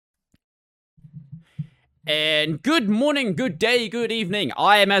And good morning, good day, good evening.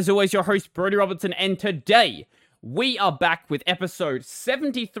 I am, as always, your host, Brody Robertson, and today we are back with episode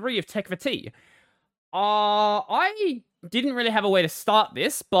 73 of Tech for Tea. I didn't really have a way to start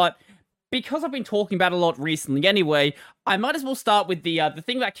this, but because I've been talking about it a lot recently anyway, I might as well start with the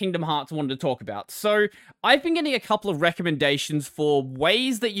thing that Kingdom Hearts I wanted to talk about. So, I've been getting a couple of recommendations for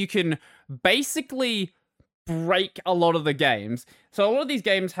ways that you can basically break a lot of the games. So a lot of these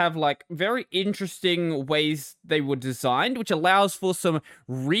games have like very interesting ways they were designed, which allows for some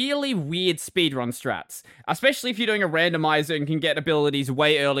really weird speedrun strats, especially if you're doing a randomizer and can get abilities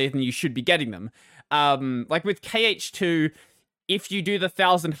way earlier than you should be getting them. Like with KH2, if you do the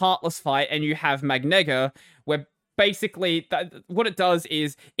 1000 Heartless fight and you have Magnega, where basically what it does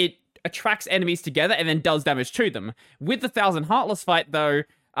is it attracts enemies together and then does damage to them. With the 1000 Heartless fight though,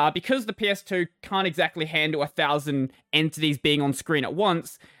 because the PS2 can't exactly handle 1,000 entities being on screen at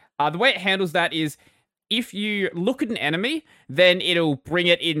once, the way it handles that is if you look at an enemy, then it'll bring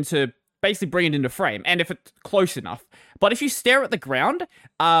it into frame, and if it's close enough. But if you stare at the ground,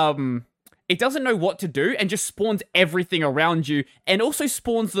 it doesn't know what to do and just spawns everything around you, and also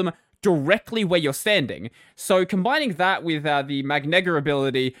spawns them directly where you're standing. So combining that with the Magnega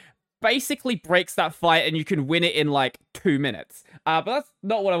ability basically breaks that fight and you can win it in like 2 minutes. But that's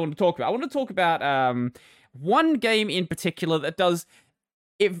not what I want to talk about. I want to talk about one game in particular that does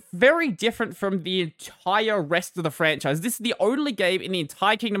it very different from the entire rest of the franchise. This is the only game in the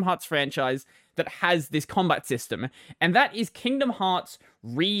entire Kingdom Hearts franchise that has this combat system, and that is Kingdom Hearts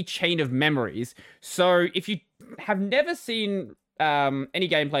Re-Chain of Memories. So if you have never seen any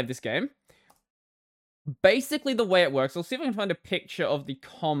gameplay of this game, basically the way it works, I'll see if I can find a picture of the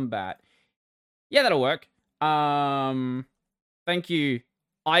combat. Yeah, that'll work. Thank you.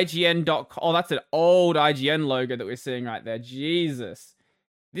 IGN.com. Oh, that's an old IGN logo that we're seeing right there. Jesus.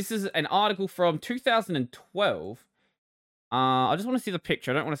 This is an article from 2012. I just want to see the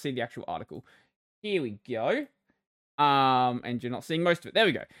picture. I don't want to see the actual article. Here we go. And you're not seeing most of it. There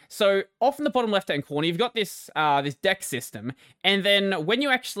we go. So off in the bottom left-hand corner, you've got this this deck system, and then when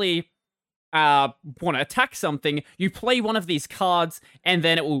you actually want to attack something, you play one of these cards, and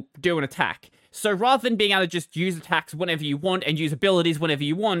then it will do an attack. So rather than being able to just use attacks whenever you want and use abilities whenever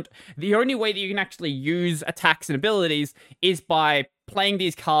you want, the only way that you can actually use attacks and abilities is by playing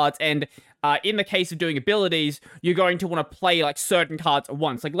these cards, and in the case of doing abilities, you're going to want to play like certain cards at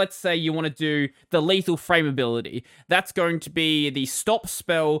once. Like let's say you want to do the Lethal Frame ability. That's going to be the stop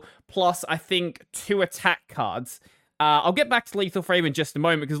spell plus I think 2 attack cards. I'll get back to Lethal Frame in just a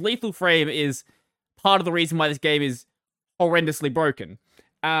moment, because Lethal Frame is part of the reason why this game is horrendously broken.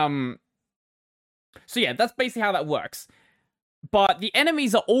 So yeah, that's basically how that works. But the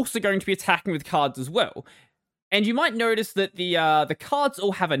enemies are also going to be attacking with cards as well. And you might notice that the cards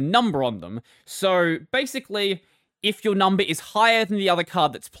all have a number on them. So basically, if your number is higher than the other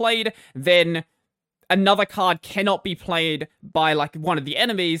card that's played, then another card cannot be played by like one of the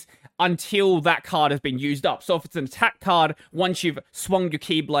enemies until that card has been used up. So if it's an attack card, once you've swung your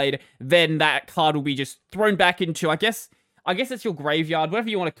Keyblade, then that card will be just thrown back into, I guess it's your graveyard, whatever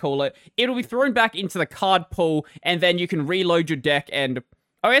you want to call it. It'll be thrown back into the card pool, and then you can reload your deck, and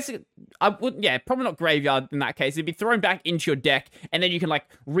I guess probably not graveyard in that case. It'd be thrown back into your deck, and then you can like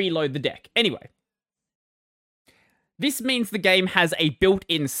reload the deck. Anyway, this means the game has a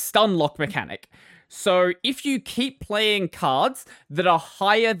built-in stun lock mechanic. So if you keep playing cards that are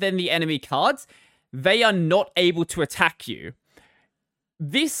higher than the enemy cards, they are not able to attack you.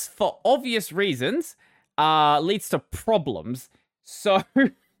 This, for obvious reasons, leads to problems. So,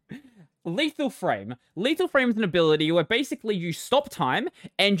 Lethal Frame. Lethal Frame is an ability where basically you stop time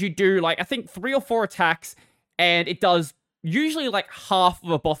and you do like, I think 3 or 4 attacks, and it does usually like half of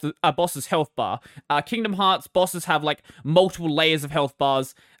a boss's health bar. Kingdom Hearts bosses have like multiple layers of health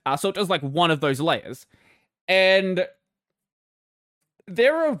bars, so it does like one of those layers. And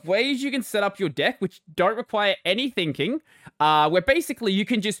there are ways you can set up your deck which don't require any thinking, where basically you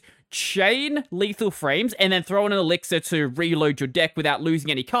can just chain Lethal Frames and then throw in an elixir to reload your deck without losing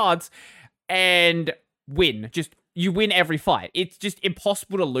any cards, and win. You win every fight. It's just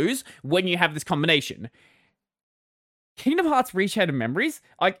impossible to lose when you have this combination. Kingdom Hearts Re-Chain of Memories,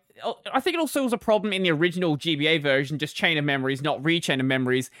 I think it also was a problem in the original GBA version, just Chain of Memories, not Re-Chain of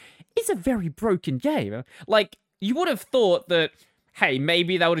Memories, is a very broken game. Like, you would have thought that, hey,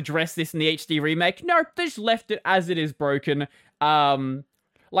 maybe they would address this in the HD remake. No, they just left it as it is broken.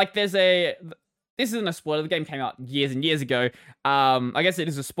 Like, this isn't a spoiler, the game came out years and years ago. I guess it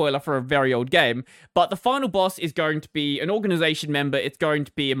is a spoiler for a very old game, but the final boss is going to be an organization member. It's going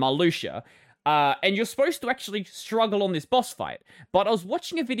to be a Marluxia. And you're supposed to actually struggle on this boss fight. But I was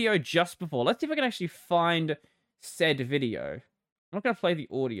watching a video just before. Let's see if I can actually find said video. I'm not going to play the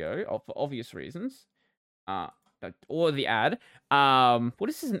audio for obvious reasons. Or the ad. What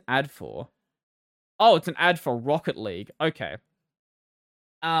is this an ad for? Oh, it's an ad for Rocket League. Okay.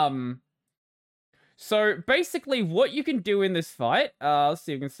 So basically what you can do in this fight, let's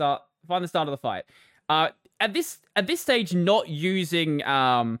see if we can find the start of the fight. At this stage, not using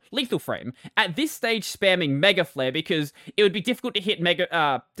lethal frame. At this stage, spamming Mega Flare because it would be difficult to hit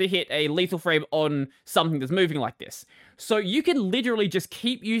a lethal frame on something that's moving like this. So you can literally just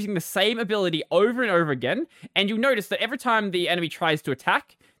keep using the same ability over and over again, and you'll notice that every time the enemy tries to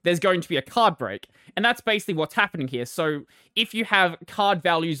attack, there's going to be a card break, and that's basically what's happening here. So if you have card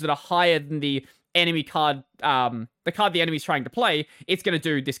values that are higher than the enemy card, the card the enemy's trying to play, it's going to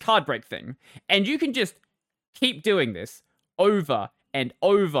do this card break thing, and you can just keep doing this over and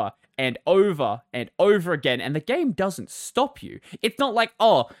over and over and over again, and the game doesn't stop you. It's not like,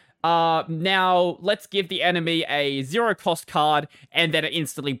 now let's give the enemy a 0 cost card and then it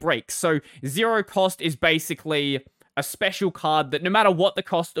instantly breaks. So 0 cost is basically a special card that no matter what the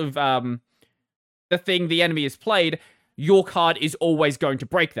cost of the thing the enemy has played, your card is always going to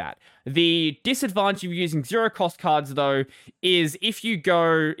break that. The disadvantage of using 0 cost cards, though, is if you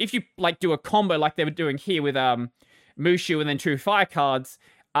like do a combo like they were doing here with Mushu and then 2 fire cards,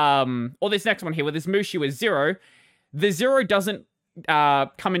 or this next one here where this Mushu is 0, the 0 doesn't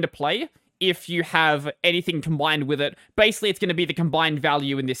come into play if you have anything combined with it. Basically, it's going to be the combined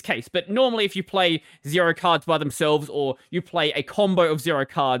value in this case. But normally, if you play 0 cards by themselves or you play a combo of 0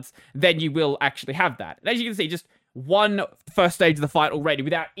 cards, then you will actually have that. And as you can see, just won first stage of the fight already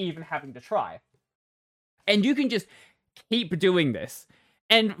without even having to try. And you can just keep doing this.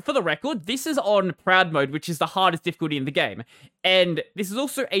 And for the record, this is on Proud Mode, which is the hardest difficulty in the game. And this is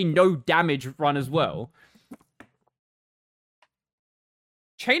also a no damage run as well.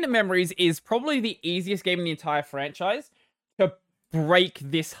 Chain of Memories is probably the easiest game in the entire franchise to break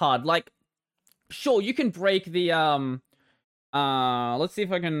this hard. Like, sure, you can break the, let's see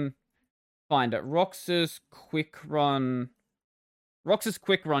if I can find it. Roxas Quick Run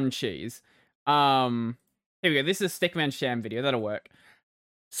Cheese. Here we go. This is a Stickman Sham video. That'll work.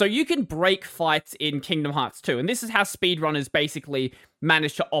 So you can break fights in Kingdom Hearts 2, and this is how speedrunners basically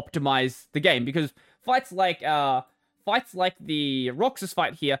manage to optimize the game, because fights like the Roxas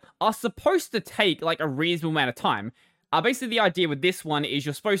fight here are supposed to take like a reasonable amount of time. Basically the idea with this one is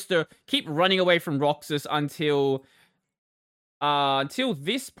you're supposed to keep running away from Roxas until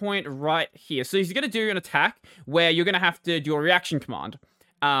this point right here. So he's going to do an attack where you're going to have to do a reaction command.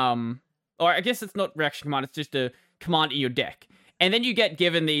 Or I guess it's not reaction command, it's just a command in your deck. And then you get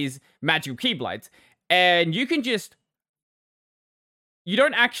given these magical Keyblades. And you can just... You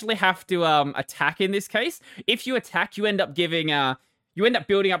don't actually have to attack in this case. If you attack, you end up giving... you end up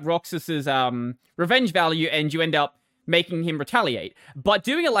building up Roxas's revenge value, and you end up making him retaliate. But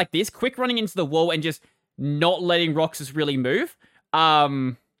doing it like this, quick running into the wall and just not letting Roxas really move...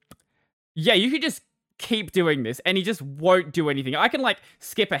 yeah, you could just keep doing this, and he just won't do anything. I can, like,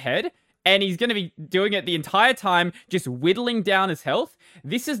 skip ahead... And he's going to be doing it the entire time, just whittling down his health.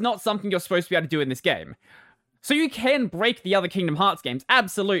 This is not something you're supposed to be able to do in this game. So you can break the other Kingdom Hearts games,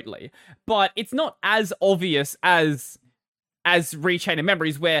 absolutely. But it's not as obvious as Chain of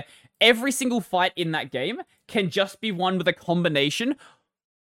Memories, where every single fight in that game can just be won with a combination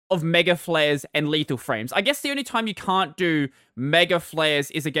of Mega Flares and Lethal Frames. I guess the only time you can't do Mega Flares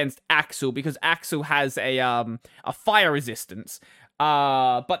is against Axel, because Axel has a fire resistance.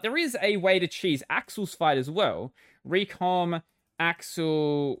 But there is a way to cheese Axel's fight as well. Recom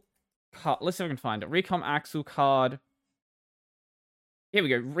Axel card. Let's see if I can find it. Recom Axel card. Here we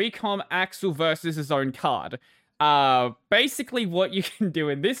go. Recom Axel versus his own card. Basically what you can do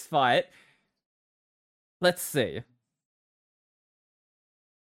in this fight. Let's see.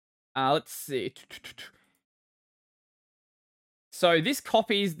 Let's see. So this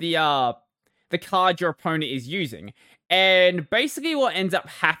copies the card your opponent is using. And basically what ends up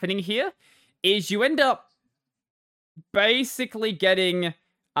happening here is you end up basically getting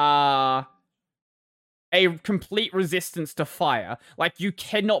a complete resistance to fire. Like, you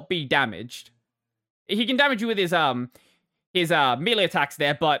cannot be damaged. He can damage you with his melee attacks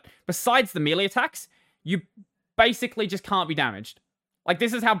there, but besides the melee attacks, you basically just can't be damaged. Like,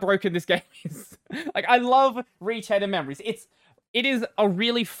 this is how broken this game is. Like, I love Chain of Memories. It is a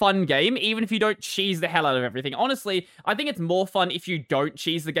really fun game, even if you don't cheese the hell out of everything. Honestly, I think it's more fun if you don't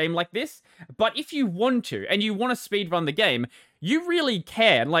cheese the game like this. But if you want to, and you want to speedrun the game, you really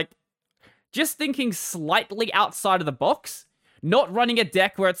can. Like, just thinking slightly outside of the box, Not running a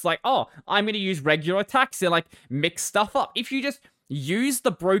deck where it's like, oh, I'm going to use regular attacks and like mix stuff up. If you just use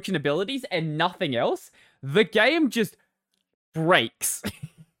the broken abilities and nothing else, the game just breaks.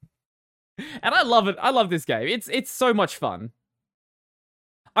 And I love it. I love this game. It's so much fun.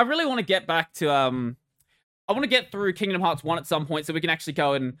 I really want to get back to I want to get through Kingdom Hearts 1 at some point so we can actually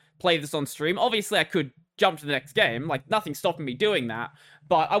go and play this on stream. Obviously, I could jump to the next game. Like, nothing's stopping me doing that.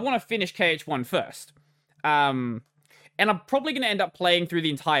 But I want to finish KH1 first. And I'm probably going to end up playing through the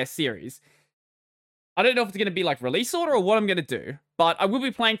entire series. I don't know if it's going to be like release order or what I'm going to do, but I will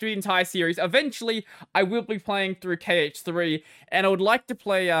be playing through the entire series. Eventually, I will be playing through KH3, and I would like to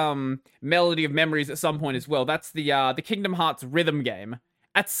play Melody of Memories at some point as well. That's the Kingdom Hearts rhythm game.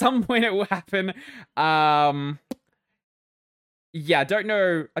 At some point, it will happen. Yeah, I don't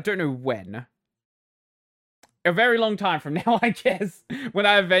know when. A very long time from now, I guess. When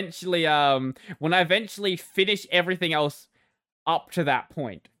I eventually finish everything else up to that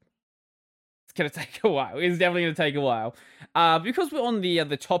point. It's gonna take a while. It's definitely gonna take a while. Because we're on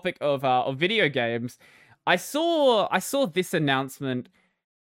the topic of video games, I saw this announcement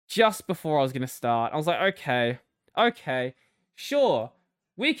just before I was gonna start. I was like, okay, sure,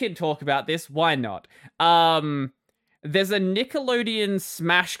 we can talk about this. Why not? There's a Nickelodeon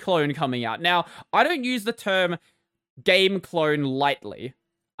Smash clone coming out. Now, I don't use the term game clone lightly.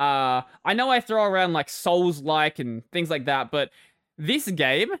 I know I throw around like Souls-like and things like that, but this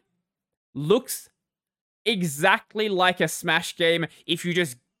game looks exactly like a Smash game if you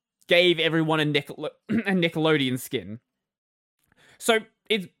just gave everyone a Nickelodeon skin. So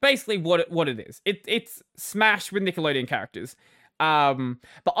it's basically what it is. It's Smash with Nickelodeon characters.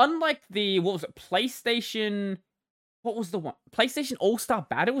 But unlike the, what was it, PlayStation... What was the one? PlayStation All-Star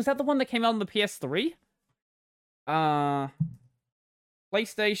Battle? Was that the one that came out on the PS3?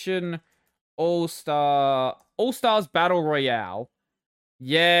 PlayStation All-Stars Battle Royale.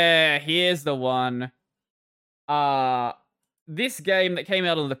 Yeah, here's the one. This game that came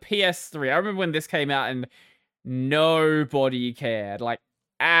out on the PS3. I remember when this came out and nobody cared. Like,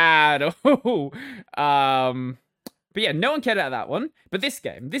 at all. But yeah, no one cared about that one. But this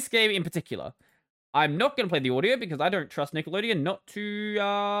game in particular, I'm not going to play the audio because I don't trust Nickelodeon not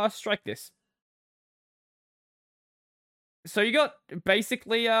to strike this. So you got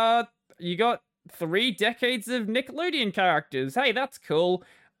basically you got 3 decades of Nickelodeon characters. Hey, that's cool.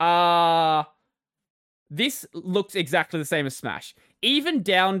 This looks exactly the same as Smash. Even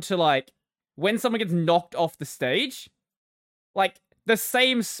down to like when someone gets knocked off the stage, like the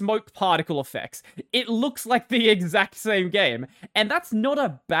same smoke particle effects. It looks like the exact same game, and that's not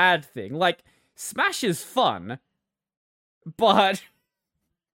a bad thing. Like, Smash is fun, but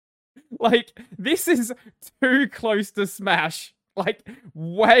like, this is too close to Smash. Like,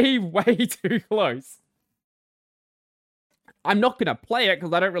 way, way too close. I'm not gonna play it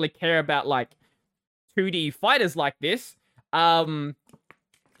because I don't really care about like 2D fighters like this. Do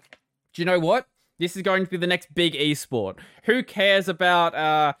you know what? This is going to be the next big esport. Who cares about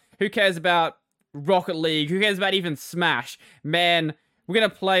Rocket League? Who cares about even Smash? Man, we're gonna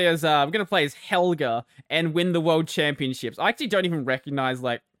play as Helga and win the world championships. I actually don't even recognize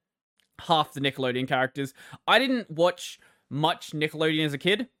like half the Nickelodeon characters. I didn't watch much Nickelodeon as a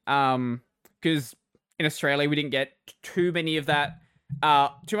kid, because in Australia we didn't get too much of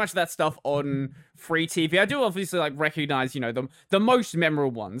that stuff on free TV. I do obviously like recognize, the most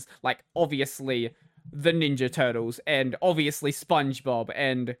memorable ones, like obviously the Ninja Turtles and obviously SpongeBob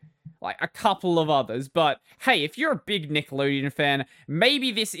and like a couple of others. But hey, if you're a big Nickelodeon fan,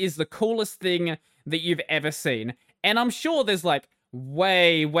 maybe this is the coolest thing that you've ever seen. And I'm sure there's like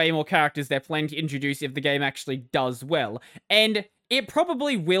way, way more characters they're planning to introduce if the game actually does well. And it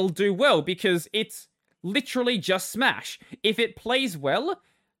probably will do well because it's literally just Smash. If it plays well,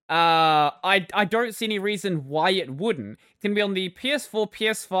 I don't see any reason why it wouldn't. It's gonna be on the PS4,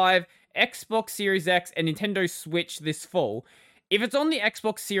 PS5, Xbox Series X, and Nintendo Switch this fall. If it's on the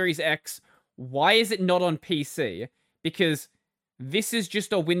Xbox Series X, why is it not on PC? Because this is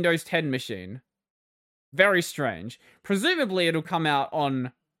just a Windows 10 machine. Very strange. Presumably it'll come out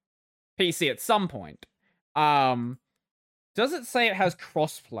on PC at some point. Does it say it has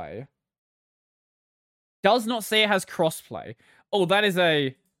crossplay? Does not say it has crossplay. Oh, that is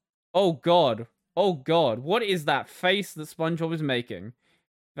a... Oh, God. Oh, God. What is that face that SpongeBob is making?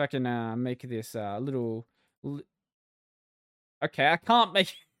 If I can make this little... Okay, I can't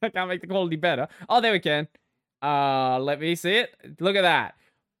make the quality better. Oh, there we can. Let me see it. Look at that.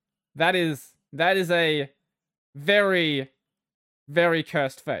 That is a very, very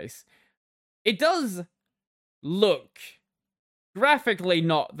cursed face. It does look graphically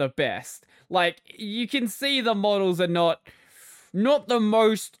not the best. Like, you can see the models are not not the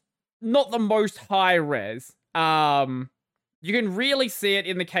most high res. You can really see it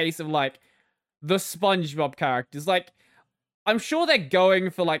in the case of like the SpongeBob characters. Like, I'm sure they're going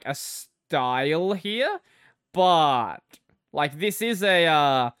for like a style here, but like this is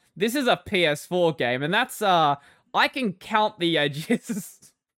a PS4 game, and that's I can count the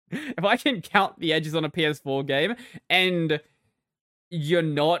edges. If I can count the edges on a PS4 game and you're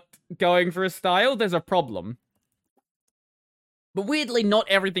not going for a style, there's a problem. But weirdly, not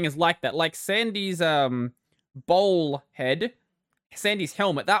everything is like that. Like Sandy's bowl head, Sandy's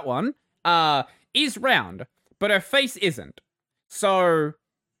helmet, that one, is round, but her face isn't. So,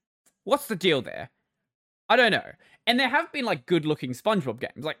 what's the deal there? I don't know. And there have been like good-looking SpongeBob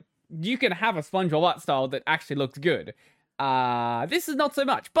games. Like, you can have a SpongeBob art style that actually looks good. This is not so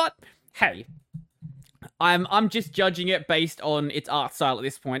much, but hey, I'm just judging it based on its art style at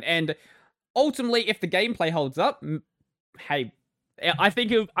this point, and ultimately, if the gameplay holds up, hey, I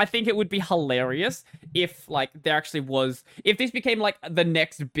think it would be hilarious if like there actually was, if this became like the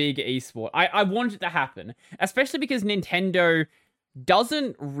next big esport. I want it to happen, especially because Nintendo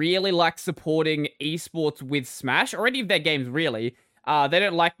doesn't really like supporting esports with Smash or any of their games really. They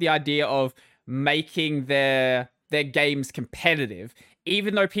don't like the idea of making their games competitive,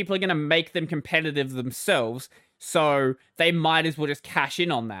 even though people are going to make them competitive themselves, so they might as well just cash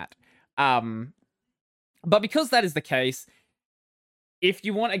in on that. But because that is the case, if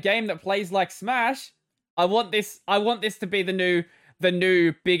you want a game that plays like Smash, I want this to be the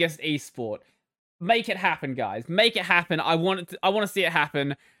new biggest esport. Make it happen, guys. Make it happen. I want to see it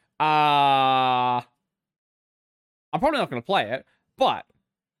happen. I'm probably not going to play it, but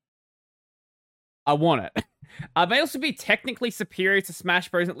I want it. It may also be technically superior to Smash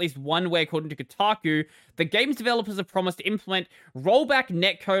Bros. In at least one way, according to Kotaku. The game's developers have promised to implement rollback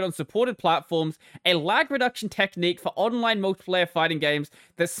netcode on supported platforms, a lag reduction technique for online multiplayer fighting games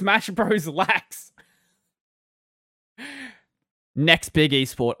that Smash Bros. Lacks. Next big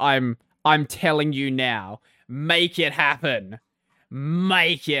esport. I'm telling you now. Make it happen.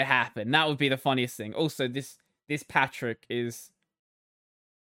 Make it happen. That would be the funniest thing. Also, this Patrick is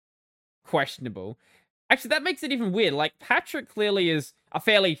questionable. Actually, that makes it even weird. Like, Patrick clearly is a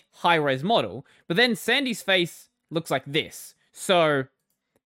fairly high-res model, but then Sandy's face looks like this. So,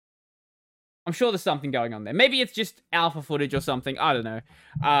 I'm sure there's something going on there. Maybe it's just alpha footage or something. I don't know.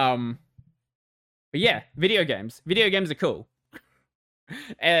 But yeah, video games. Video games are cool.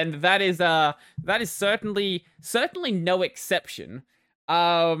 And that is certainly no exception. You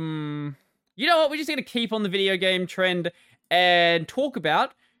know what? We're just gonna keep on the video game trend and talk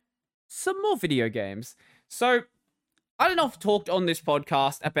about some more video games. So, I don't know if I've talked on this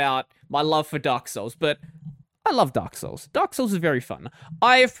podcast about my love for Dark Souls, but I love Dark Souls. Dark Souls is very fun.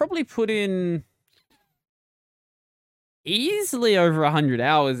 I've probably put in easily over 100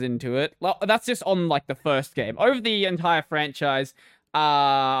 hours into it. Well, that's just on, like, the first game. Over the entire franchise,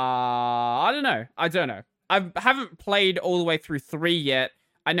 I don't know. I haven't played all the way through 3 yet.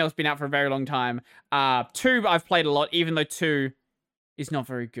 I know it's been out for a very long time. 2, I've played a lot, even though 2 is not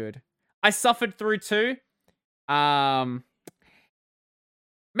very good. I suffered through 2.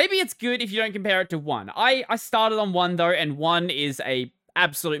 Maybe it's good if you don't compare it to 1. I started on 1 though, and 1 is a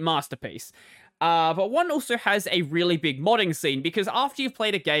absolute masterpiece. But 1 also has a really big modding scene, because after you've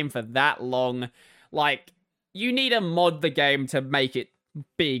played a game for that long, like, you need to mod the game to make it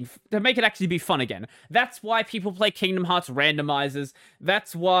actually be fun again. That's why people play Kingdom Hearts randomizers.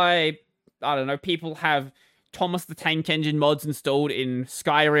 That's why, I don't know, people have Thomas the Tank Engine mods installed in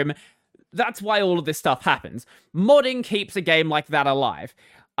Skyrim. That's why all of this stuff happens. Modding keeps a game like that alive.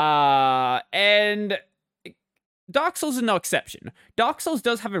 And Dark Souls is no exception. Dark Souls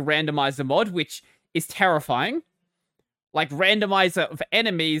does have a randomizer mod, which is terrifying. Like, randomizer of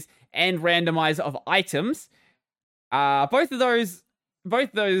enemies and randomizer of items. Both of those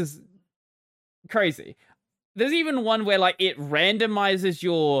crazy. There's even one where, like, it randomizes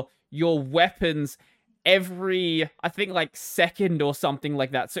your weapons every, I think, like, second or something like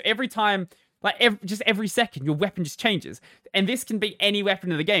that. So every time, like, every second, your weapon just changes. And this can be any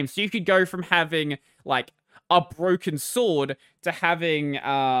weapon in the game. So you could go from having, like, a broken sword to having,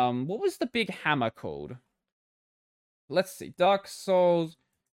 what was the big hammer called? Let's see. Dark Souls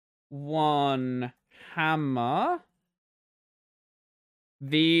 1 hammer.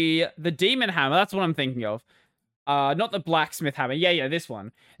 The demon hammer, that's what I'm thinking of. Not the blacksmith hammer. Yeah, this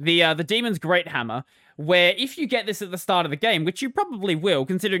one. The demon's great hammer, where if you get this at the start of the game, which you probably will,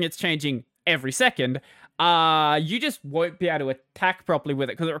 considering it's changing every second, you just won't be able to attack properly with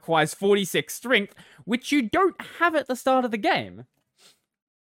it because it requires 46 strength, which you don't have at the start of the game.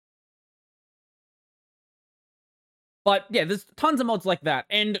 But yeah, there's tons of mods like that,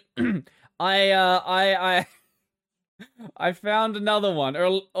 and I I found another one,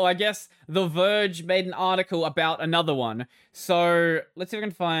 or I guess The Verge made an article about another one. So let's see if I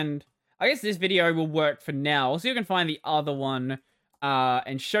can find. I guess this video will work for now. See if I can find the other one,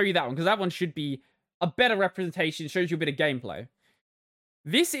 and show you that one, because that one should be a better representation. Shows you a bit of gameplay.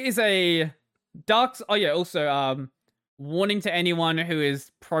 This is a Oh yeah, also warning to anyone who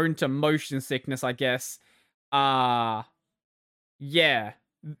is prone to motion sickness, I guess. Yeah.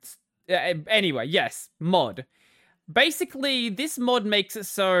 Anyway, yes, mod. Basically, this mod makes it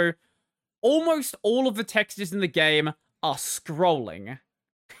so almost all of the textures in the game are scrolling.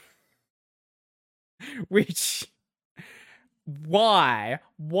 Which... Why?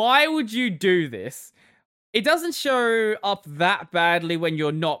 Why would you do this? It doesn't show up that badly when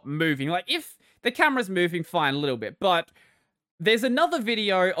you're not moving. Like, if the camera's moving, fine, a little bit. But there's another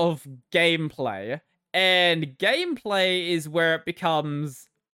video of gameplay, and gameplay is where it becomes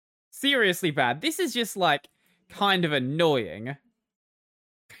seriously bad. This is just, like, kind of annoying.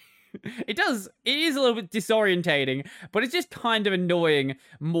 It is a little bit disorientating, but it's just kind of annoying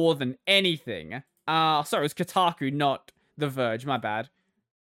more than anything. Sorry, it was Kotaku, not The Verge, my bad.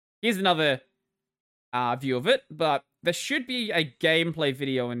 Here's another view of it, but there should be a gameplay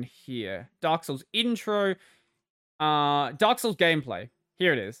video in here. Dark Souls intro, Dark Souls gameplay.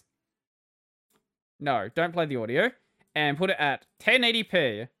 Here it is. No, don't play the audio, and put it at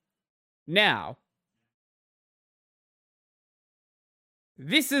 1080p. Now,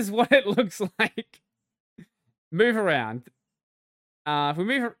 this is what it looks like. Move around. If we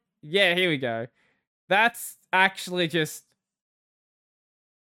move... Yeah, here we go. That's actually just...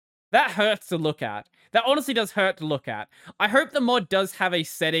 That hurts to look at. That honestly does hurt to look at. I hope the mod does have a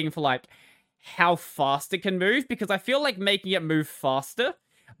setting for, like, how fast it can move, because I feel like making it move faster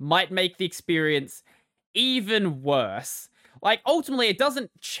might make the experience even worse. Like, ultimately, it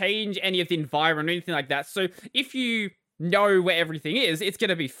doesn't change any of the environment or anything like that, so if you know where everything is, it's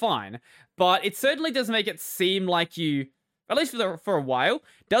gonna be fine. But it certainly does make it seem like you, at least for a while,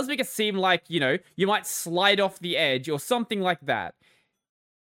 does make it seem like, you know, you might slide off the edge or something like that.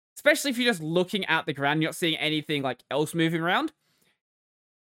 Especially if you're just looking at the ground, you're not seeing anything, like, else moving around.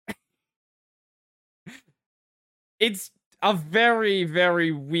 It's a very,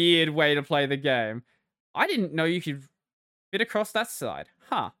 very weird way to play the game. I didn't know you could fit across that side.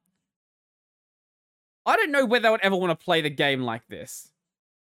 Huh. I don't know whether I would ever want to play the game like this.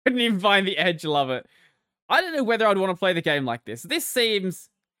 Couldn't even find the edge, love it. I don't know whether I'd want to play the game like this. This seems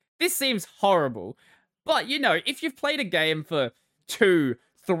horrible. But, you know, if you've played a game for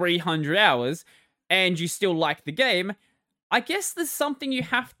 200-300 hours and you still like the game, I guess there's something you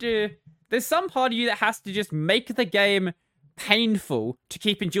have to... There's some part of you that has to just make the game painful to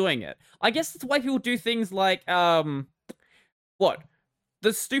keep enjoying it. I guess that's why people do things like, what?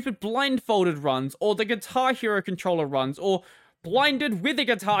 The stupid blindfolded runs, or the Guitar Hero controller runs, or blinded with a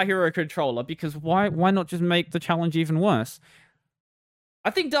Guitar Hero controller, because why not just make the challenge even worse?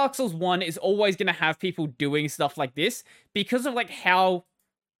 I think Dark Souls 1 is always going to have people doing stuff like this, because of, like, how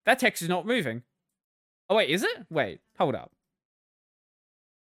that text is not moving. Oh, wait, is it? Wait, hold up.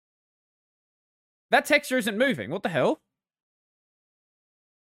 That texture isn't moving. What the hell?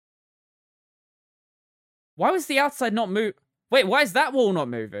 Why was the outside not move? Wait, why is that wall not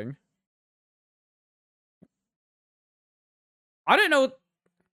moving? I don't know.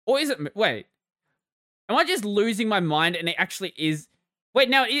 Or is it... Wait. Am I just losing my mind and it actually is... Wait,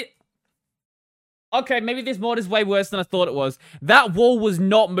 now it... Okay, maybe this mod is way worse than I thought it was. That wall was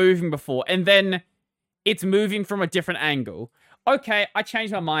not moving before, and then it's moving from a different angle. Okay, I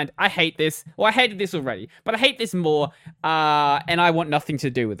changed my mind. I hate this. Well, I hated this already, but I hate this more, and I want nothing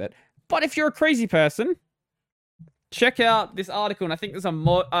to do with it. But if you're a crazy person, check out this article, and I think there's a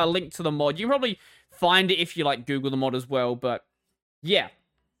link to the mod. You can probably find it if you, like, Google the mod as well, but yeah.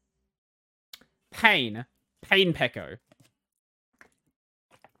 Pain Pecco.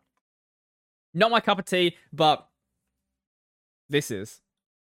 Not my cup of tea, but this is.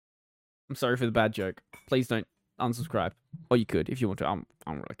 I'm sorry for the bad joke. Please don't unsubscribe. Or you could, if you want to. I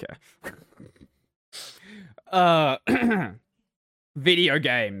don't really care. Video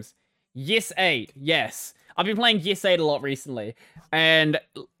games. Ys 8. Yes. I've been playing Ys 8 a lot recently. And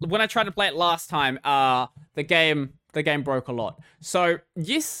when I tried to play it last time, the game broke a lot. So,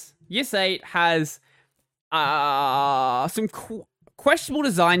 Ys 8 has some questionable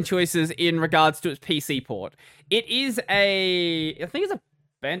design choices in regards to its PC port. It is I think it's a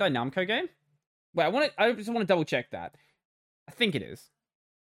Bandai Namco game. Wait, I just want to double check that. I think it is.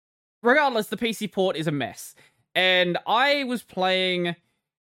 Regardless, the PC port is a mess. And I was playing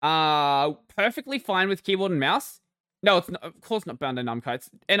perfectly fine with keyboard and mouse. No, it's not, of course not Bandai Namco. It's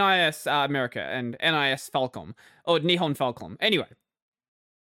NIS America and NIS Falcom. Or Nihon Falcom. Anyway.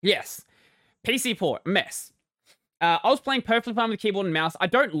 Yes. PC port. Mess. I was playing perfectly fine with keyboard and mouse. I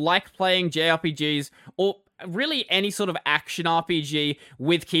don't like playing JRPGs or really any sort of action RPG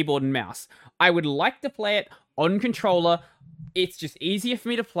with keyboard and mouse. I would like to play it on controller. It's just easier for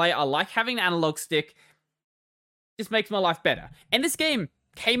me to play. I like having an analog stick. Just makes my life better. And this game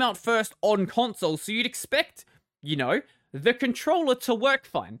came out first on console, so you'd expect, you know, the controller to work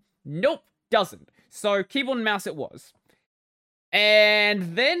fine. Nope, doesn't. So keyboard and mouse it was.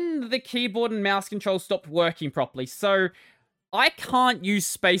 And then the keyboard and mouse control stopped working properly, so I can't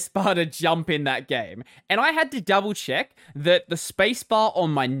use spacebar to jump in that game. And I had to double check that the spacebar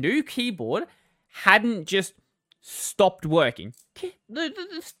on my new keyboard hadn't just stopped working. The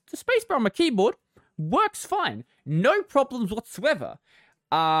spacebar on my keyboard works fine. No problems whatsoever.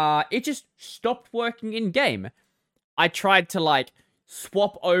 It just stopped working in game. I tried to, like,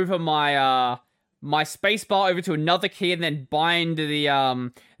 swap over my spacebar over to another key and then bind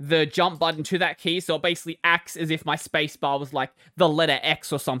the jump button to that key, so it basically acts as if my spacebar was like the letter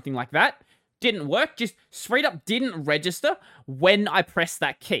X or something like that. Didn't work, just straight up didn't register when I pressed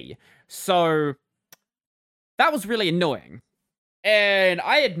that key. So that was really annoying. And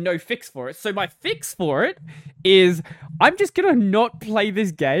I had no fix for it. So my fix for it is I'm just gonna not play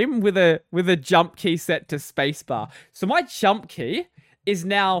this game with a jump key set to spacebar. So my jump key is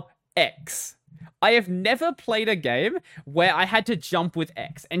now X. I have never played a game where I had to jump with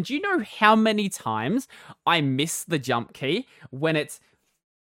X. And do you know how many times I miss the jump key when it's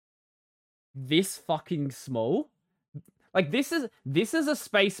this fucking small? Like, this is a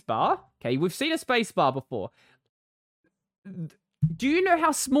space bar. Okay, we've seen a space bar before. Do you know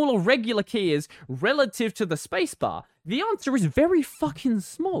how small a regular key is relative to the space bar? The answer is very fucking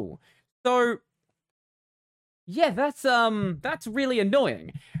small. So, yeah, that's really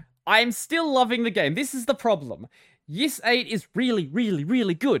annoying. I'm still loving the game. This is the problem. Ys 8 is really, really,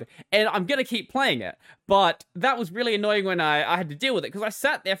 really good, and I'm gonna keep playing it. But that was really annoying when I had to deal with it, because I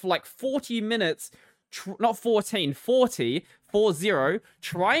sat there for like 40 minutes, not 14, 40, 40,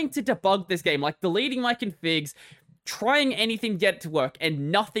 trying to debug this game, like deleting my configs, trying anything to get it to work,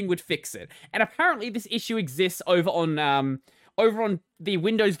 and nothing would fix it. And apparently this issue exists over on the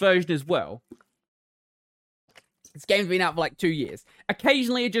Windows version as well. This game's been out for like 2 years.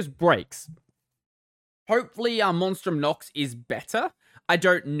 Occasionally it just breaks. Hopefully Monstrum Nox is better. I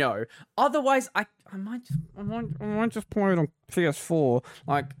don't know. Otherwise, I might just play it on PS4.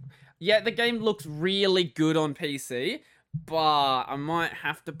 Like, yeah, the game looks really good on PC, but I might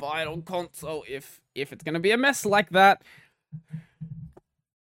have to buy it on console if it's gonna be a mess like that.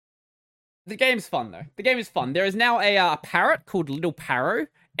 The game's fun, though. The game is fun. There is now a parrot called Little Parrow,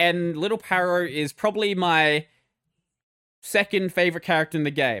 and Little Parrow is probably my second favorite character in the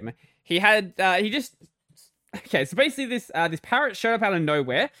game. Okay, so basically this parrot showed up out of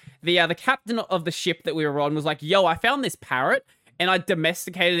nowhere. The captain of the ship that we were on was like, yo, I found this parrot, and I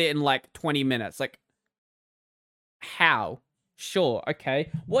domesticated it in like 20 minutes. Like, how? Sure,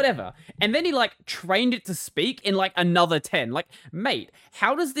 okay, whatever. And then he like trained it to speak in like another 10. Like, mate,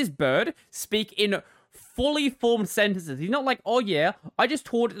 how does this bird speak in fully formed sentences? He's not like, oh yeah, I just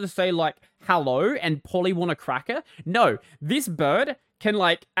taught it to say like hello and Polly want a cracker. No, this bird can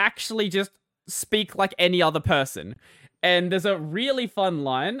like actually just speak like any other person. And there's a really fun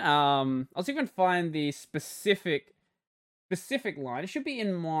line. I'll see if I can find the specific line. It should be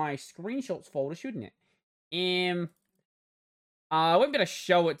in my screenshots folder, shouldn't it? I won't be able to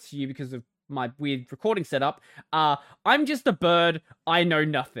show it to you because of my weird recording setup. I'm just a bird. I know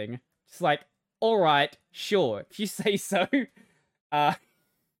nothing. It's like, alright, sure, if you say so.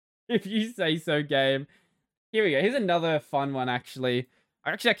 If you say so, game. Here we go. Here's another fun one, actually.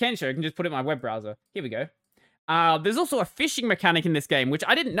 Actually, I can show you. I can just put it in my web browser. Here we go. There's also a fishing mechanic in this game, which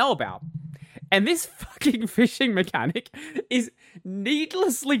I didn't know about. And this fucking fishing mechanic is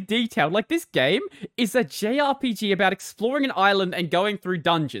needlessly detailed. Like, this game is a JRPG about exploring an island and going through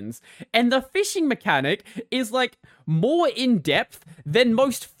dungeons. And the fishing mechanic is, like, more in-depth than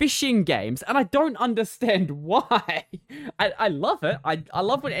most fishing games. And I don't understand why. I love it. I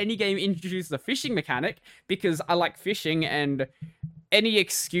love when any game introduces a fishing mechanic, because I like fishing, and any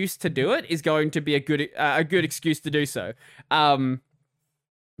excuse to do it is going to be a good excuse to do so.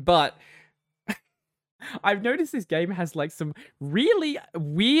 But I've noticed this game has like some really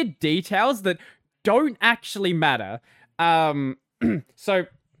weird details that don't actually matter. So,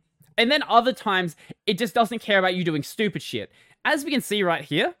 and then other times it just doesn't care about you doing stupid shit. As we can see right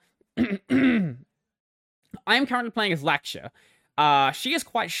here, I am currently playing as Laksha. She is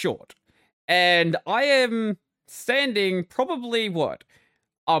quite short, and I am standing probably what?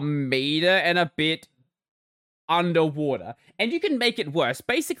 A meter and a bit underwater. And you can make it worse.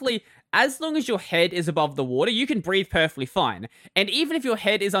 Basically, as long as your head is above the water, you can breathe perfectly fine. And even if your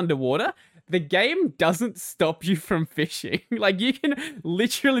head is underwater, the game doesn't stop you from fishing. Like, you can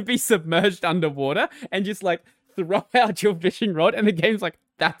literally be submerged underwater and just, like, throw out your fishing rod, and the game's like,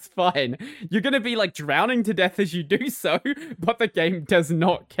 that's fine. You're gonna be, like, drowning to death as you do so, but the game does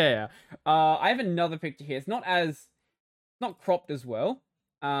not care. I have another picture here. It's not cropped as well.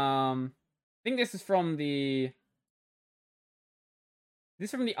 I think this is from the...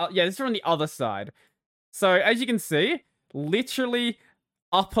 This is from the other side. So, as you can see, literally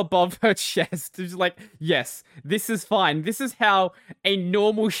up above her chest. It's like, yes, this is fine. This is how a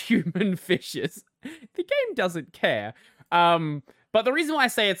normal human fishes. The game doesn't care. But the reason why I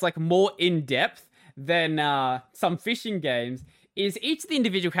say it's like more in-depth than some fishing games is each of the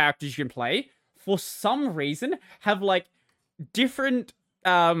individual characters you can play, for some reason, have like different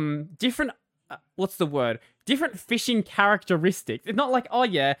what's the word? Different fishing characteristics. It's not like, oh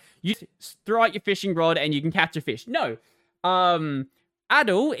yeah, you throw out your fishing rod and you can catch a fish. No.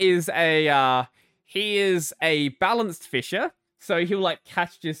 Adul is he is a balanced fisher, so he'll like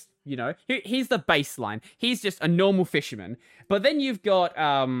catch just, you know, he's the baseline. He's just a normal fisherman. But then you've got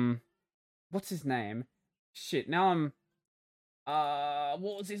what's his name? Shit, now I'm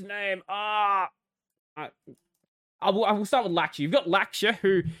what was his name? I will start with Laksha. You've got Laksha,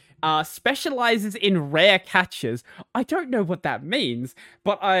 who specializes in rare catches. I don't know what that means,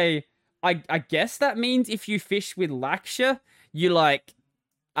 but I guess that means if you fish with Laksha, you like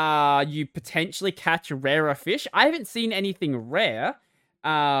you potentially catch rarer fish. I haven't seen anything rare,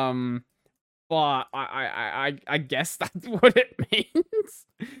 but I guess that's what it means.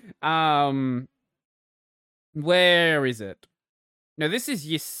 Where is it? No, this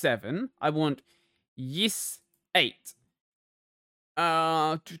is Ys 7. I want Ys 8.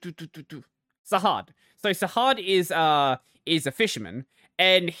 Sahad. So Sahad is a fisherman,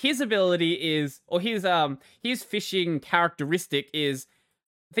 and his ability is, or his fishing characteristic is,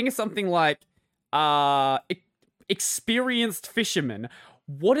 I think it's something like experienced fisherman.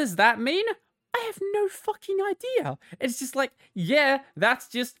 What does that mean? I have no fucking idea. It's just like, yeah, that's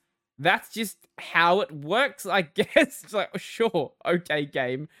just how it works, I guess. It's like, sure, okay,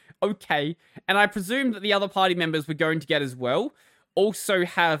 game, okay. And I presume that the other party members we're going to get as well also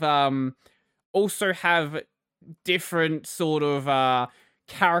have different sort of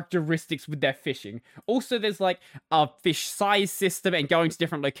characteristics with their fishing. Also, there's like a fish size system, and going to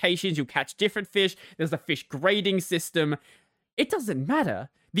different locations, you'll catch different fish. There's a fish grading system. It doesn't matter.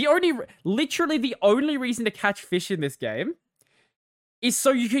 Literally the only reason to catch fish in this game is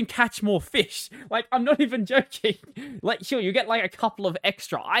so you can catch more fish. Like, I'm not even joking. Like, sure, you get like a couple of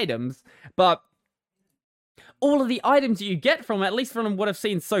extra items, but all of the items you get from, at least from what I've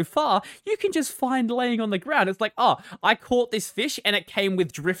seen so far, you can just find laying on the ground. It's like, oh, I caught this fish and it came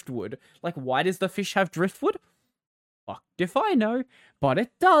with driftwood. Like, why does the fish have driftwood? Fucked if I know, but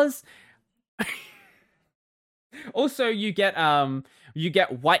it does. Also, you get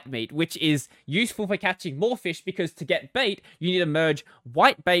white meat, which is useful for catching more fish, because to get bait, you need to merge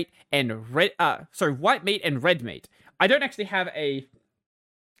white meat and red meat. I don't actually have a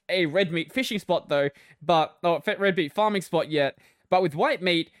red meat fishing spot though, but red meat farming spot yet. But with white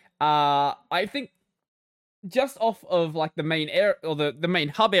meat, I think just off of like the main area, or the main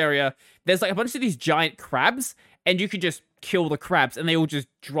hub area, there's like a bunch of these giant crabs, and you can just kill the crabs and they all just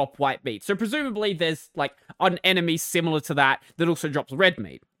drop white meat. So presumably there's like an enemy similar to that also drops red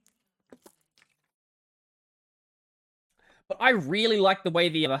meat. But I really like the way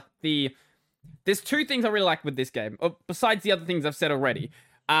there's two things I really like with this game, besides the other things I've said already.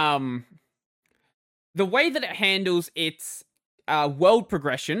 The way that it handles its world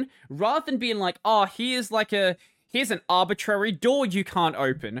progression, rather than being like, oh, here's an arbitrary door you can't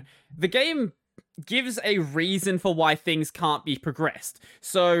open. The game gives a reason for why things can't be progressed.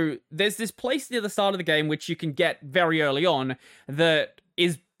 So there's this place near the start of the game which you can get very early on that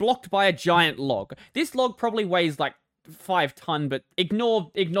is blocked by a giant log. This log probably weighs like 5 tons, but ignore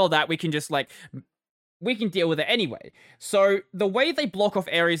that. We can just we can deal with it anyway. So the way they block off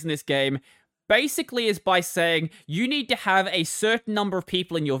areas in this game basically is by saying you need to have a certain number of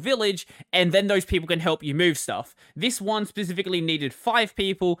people in your village, and then those people can help you move stuff. This one specifically needed 5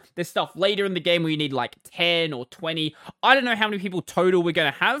 people. There's stuff later in the game where you need like 10 or 20. I don't know how many people total we're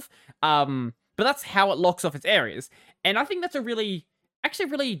going to have, but that's how it locks off its areas. And I think that's a really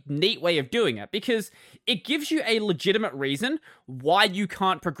neat way of doing it, because it gives you a legitimate reason why you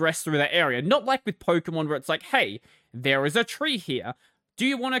can't progress through that area. Not like with Pokemon where it's like, hey, there is a tree here. Do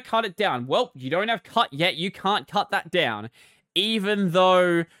you want to cut it down? Well, you don't have cut yet. You can't cut that down. Even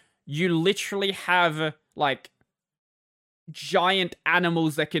though you literally have, like, giant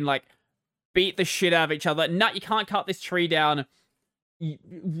animals that can, like, beat the shit out of each other. No, you can't cut this tree down.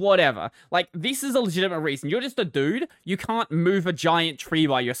 Whatever. Like, this is a legitimate reason. You're just a dude. You can't move a giant tree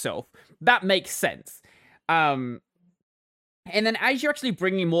by yourself. That makes sense. And then as you're actually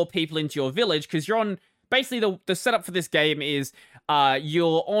bringing more people into your village, because you're on... Basically, the setup for this game is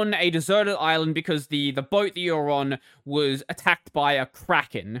you're on a deserted island because the boat that you're on was attacked by a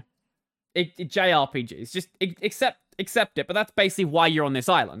kraken. JRPGs. Just accept it, but that's basically why you're on this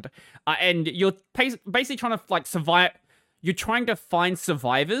island. And you're basically trying to, like, survive... You're trying to find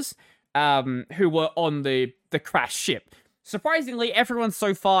survivors who were on the crashed ship. Surprisingly, everyone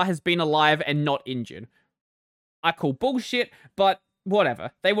so far has been alive and not injured. I call bullshit, but whatever.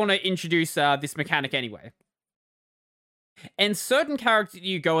 They want to introduce this mechanic anyway. And certain characters that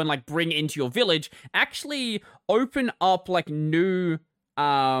you go and, like, bring into your village actually open up, like, new...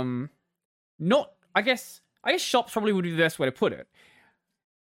 I guess shops probably would be the best way to put it.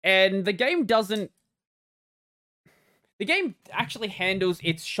 And the game doesn't... The game actually handles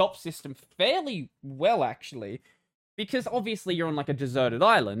its shop system fairly well, actually. Because obviously you're on, like, a deserted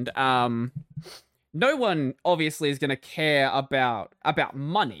island. No one, obviously, is going to care about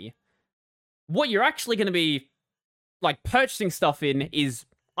money. What you're actually going to be, like, purchasing stuff in is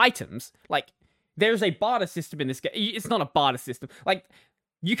items. Like, there's a barter system in this game. It's not a barter system. Like,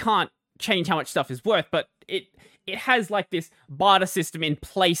 you can't change how much stuff is worth, but it has, like, this barter system in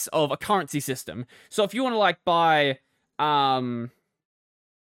place of a currency system. So if you want to, like, buy... I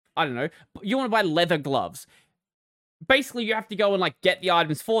don't know. You want to buy leather gloves. Basically, you have to go and, like, get the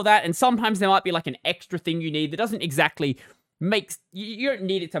items for that, and sometimes there might be, like, an extra thing you need that doesn't exactly make... You don't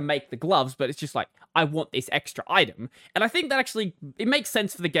need it to make the gloves, but it's just like, I want this extra item. And I think that actually, it makes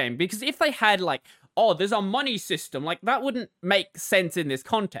sense for the game, because if they had, like, oh, there's a money system, like, that wouldn't make sense in this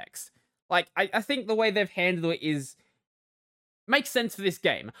context. Like, I think the way they've handled it makes sense for this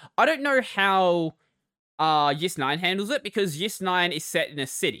game. I don't know how Ys 9 handles it, because Ys 9 is set in a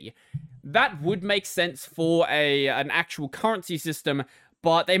city. That would make sense for an actual currency system,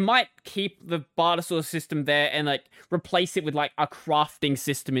 but they might keep the barter sort of system there and, like, replace it with, like, a crafting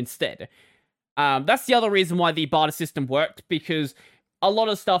system instead. That's the other reason why the barter system worked, because a lot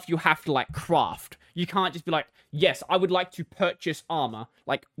of stuff you have to, like, craft. You can't just be like, yes, I would like to purchase armor.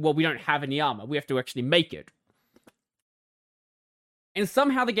 Like, well, we don't have any armor. We have to actually make it. And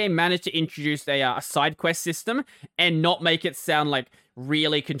somehow the game managed to introduce a side quest system and not make it sound, like,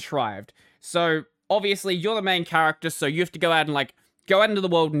 really contrived. So, obviously, you're the main character, so you have to go out and, like, go out into the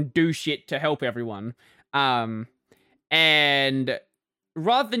world and do shit to help everyone. And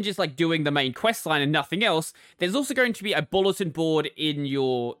rather than just, like, doing the main quest line and nothing else, there's also going to be a bulletin board in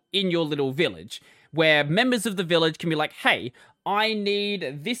your little village, where members of the village can be like, hey, I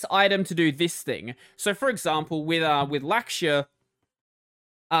need this item to do this thing. So, for example, with Lakshya,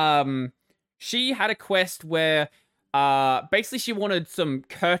 she had a quest where, basically she wanted some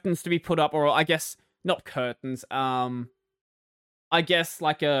curtains to be put up, or I guess, not curtains, I guess,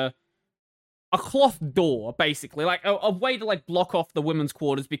 like, a cloth door, basically, like, a way to, like, block off the women's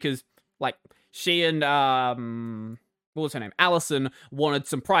quarters, because, like, she and, what was her name? Allison wanted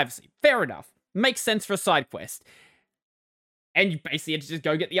some privacy. Fair enough. Makes sense for a side quest. And you basically had to just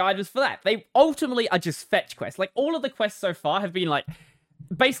go get the items for that. They ultimately are just fetch quests. Like, all of the quests so far have been, like,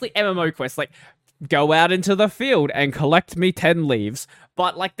 basically MMO quests, like, go out into the field and collect me 10 leaves.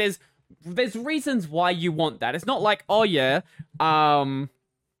 But, like, there's reasons why you want that. It's not like, oh yeah,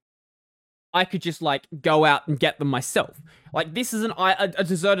 I could just, like, go out and get them myself. Like, this is a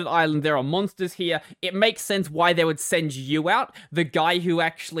deserted island. There are monsters here. It makes sense why they would send you out, the guy who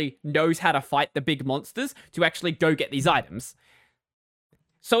actually knows how to fight the big monsters, to actually go get these items.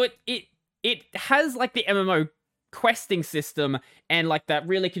 So it has, like, the MMO questing system and, like, that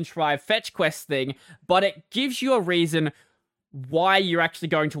really contrived fetch quest thing, but it gives you a reason why you're actually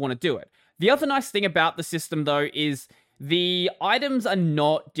going to want to do it. The other nice thing about the system, though, is the items are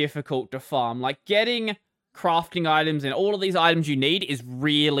not difficult to farm. Like, getting crafting items and all of these items you need is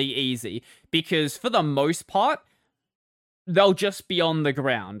really easy, because for the most part, they'll just be on the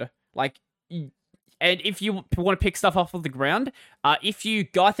ground. Like, and if you want to pick stuff off of the ground, if you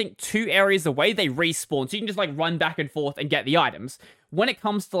go, I think, 2 areas away, they respawn. So you can just, like, run back and forth and get the items. When it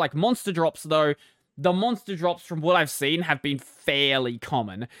comes to, like, monster drops, though, the monster drops, from what I've seen, have been fairly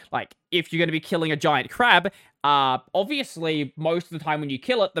common. Like, if you're going to be killing a giant crab, obviously, most of the time when you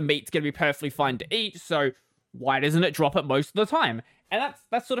kill it, the meat's going to be perfectly fine to eat, so why doesn't it drop it most of the time? And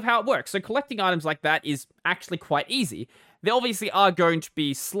that's sort of how it works. So collecting items like that is actually quite easy. There obviously are going to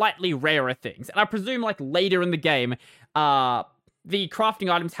be slightly rarer things. And I presume like later in the game, the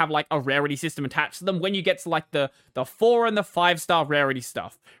crafting items have like a rarity system attached to them when you get to like the 4 and the 5-star rarity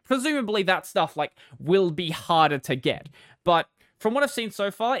stuff. Presumably that stuff like will be harder to get. But from what I've seen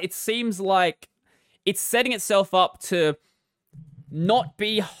so far, it seems like it's setting itself up to not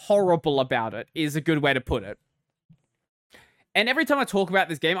be horrible about it, is a good way to put it. And every time I talk about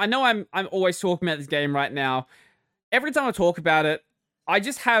this game, I know I'm always talking about this game right now. Every time I talk about it, I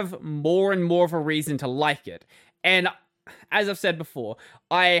just have more and more of a reason to like it. And as I've said before,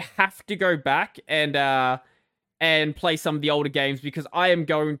 I have to go back and play some of the older games because I am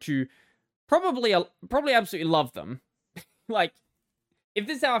going to probably absolutely love them. Like, if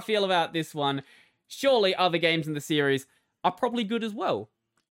this is how I feel about this one, surely other games in the series are probably good as well.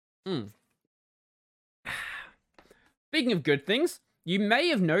 Speaking of good things, you may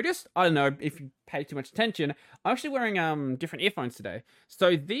have noticed, I don't know if you pay too much attention, I'm actually wearing different earphones today.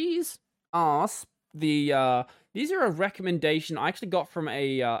 So these are these are a recommendation I actually got from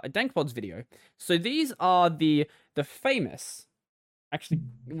a DankPods video. So these are the famous. Actually,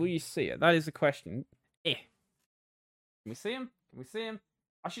 will you see it? That is the question. Can we see them? Can we see them?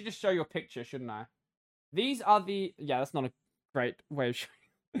 I should just show you a picture, shouldn't I? These are the... Yeah, that's not a great way of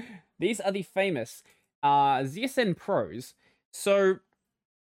showing. These are the famous ZSN Pros. So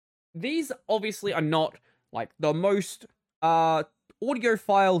these obviously are not like the most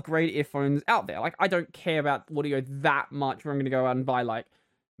audiophile grade earphones out there. Like, I don't care about audio that much where I'm going to go out and buy like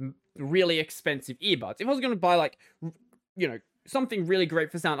really expensive earbuds. If I was going to buy like, you know, something really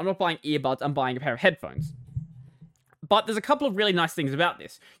great for sound, I'm not buying earbuds, I'm buying a pair of headphones. But there's a couple of really nice things about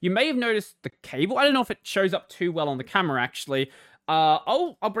this. You may have noticed the cable. I don't know if it shows up too well on the camera, actually.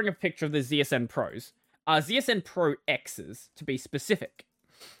 I'll bring a picture of the ZSN Pros. ZSN Pro X's, to be specific.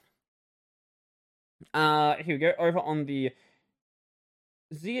 Here we go, over on the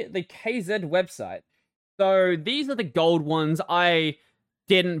KZ website. So these are the gold ones. I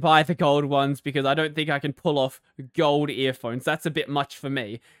didn't buy the gold ones because I don't think I can pull off gold earphones. That's a bit much for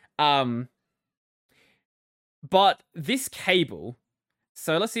me. But this cable,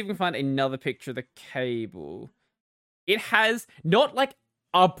 so let's see if we can find another picture of the cable. It has not like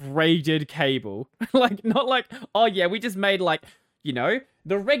a braided cable. Like, not like, oh yeah, we just made like, you know,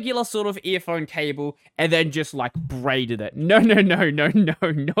 the regular sort of earphone cable and then just like braided it. No,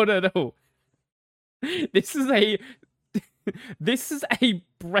 not at all. This is a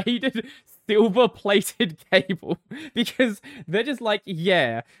braided silver plated cable because they're just like,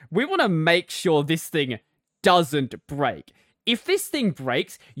 yeah, we want to make sure this thing doesn't break. If this thing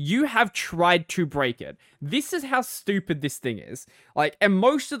breaks, you have tried to break it. This is how stupid this thing is. Like, and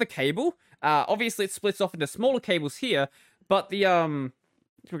most of the cable, obviously it splits off into smaller cables here, but the,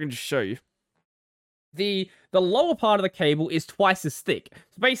 we can just show you. The lower part of the cable is twice as thick.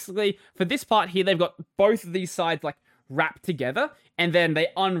 So basically, for this part here, they've got both of these sides, like, wrapped together, and then they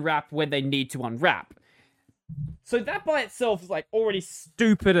unwrap when they need to unwrap. So that by itself is, like, already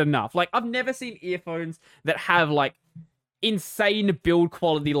stupid enough. Like, I've never seen earphones that have, like, insane build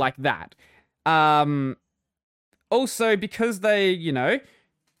quality like that. Also, because they, you know,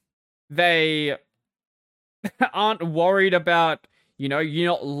 they aren't worried about, you know, you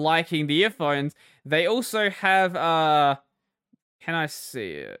not liking the earphones, they also have, can I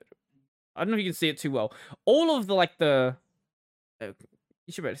see it? I don't know if you can see it too well. All of the, like, you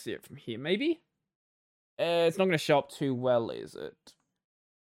should be able to see it from here, maybe? It's not going to show up too well, is it?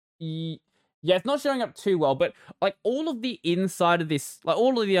 Yeah, it's not showing up too well, but, like, all of the inside of this, like,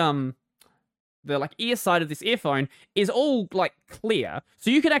 all of the like, ear side of this earphone is all, like, clear.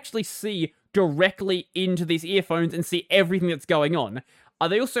 So you can actually see directly into these earphones and see everything that's going on.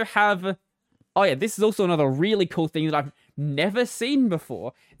 They also have... Oh yeah, this is also another really cool thing that I've never seen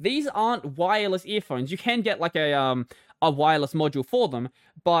before. These aren't wireless earphones. You can get, like, a wireless module for them,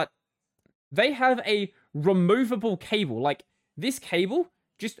 but they have a removable cable. Like, this cable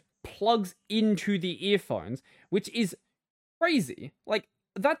just plugs into the earphones, which is crazy. Like,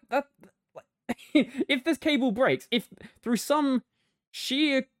 that if this cable breaks, if through some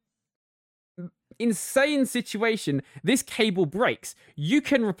sheer insane situation this cable breaks, you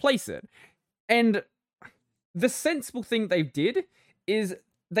can replace it. And the sensible thing they did is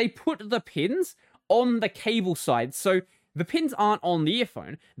they put the pins on the cable side. So the pins aren't on the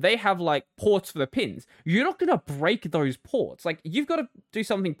earphone. They have, like, ports for the pins. You're not going to break those ports. Like, you've got to do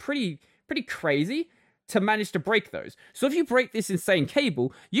something pretty crazy to manage to break those. So if you break this insane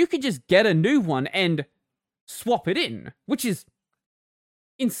cable, you could just get a new one and swap it in, which is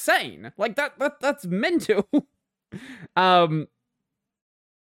insane. Like, that's mental.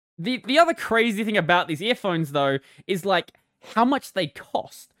 The other crazy thing about these earphones, though, is, like, how much they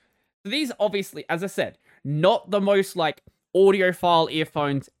cost. So these, obviously, as I said, not the most, like, audiophile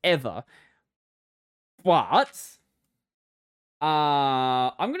earphones ever. But,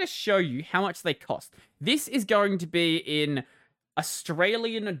 I'm going to show you how much they cost. This is going to be in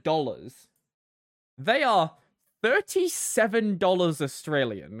Australian dollars. They are $37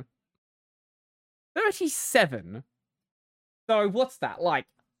 Australian. 37. So what's that? Like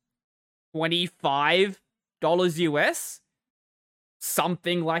 $25 US?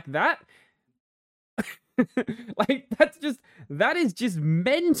 Something like that. Like that is just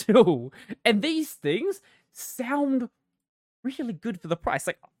mental. And these things sound really good for the price.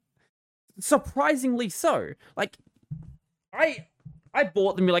 Like surprisingly so. Like I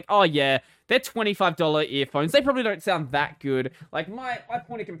bought them, you're like, oh yeah, they're $25 earphones. They probably don't sound that good. Like, my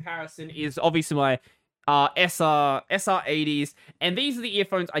point of comparison is obviously my SR80s, and these are the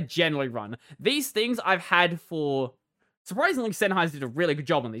earphones I generally run. These things I've had for... Surprisingly, Sennheiser did a really good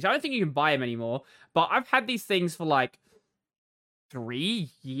job on these. I don't think you can buy them anymore, but I've had these things for, like, 3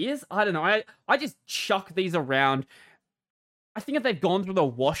 years? I don't know. I just chuck these around. I think if they've gone through the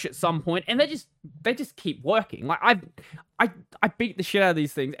wash at some point, and they just keep working. Like I beat the shit out of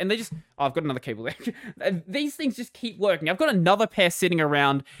these things, and they just... Oh, I've got another cable there. These things just keep working. I've got another pair sitting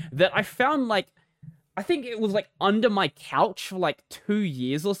around that I found, like, I think it was, like, under my couch for, like, 2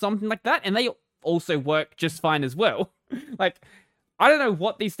 years or something like that, and they also work just fine as well. Like, I don't know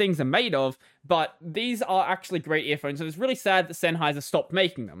what these things are made of, but these are actually great earphones, and it's really sad that Sennheiser stopped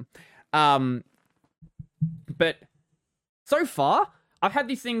making them. But... So far, I've had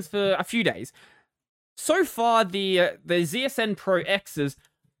these things for a few days. So far, the ZSN Pro X's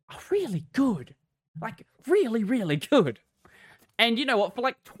are really good. Like, really, really good. And you know what? For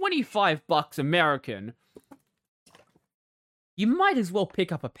like $25 American, you might as well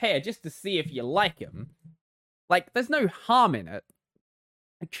pick up a pair just to see if you like them. Like, there's no harm in it.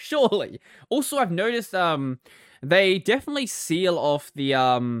 Like, surely. Also, I've noticed, they definitely seal off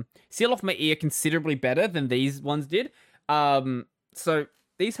my ear considerably better than these ones did. So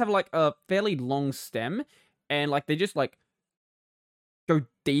these have like a fairly long stem, and like they just like go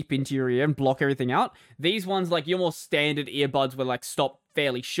deep into your ear and block everything out. These ones, like your more standard earbuds, will like stop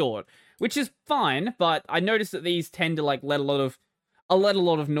fairly short, which is fine. But I noticed that these tend to like let a lot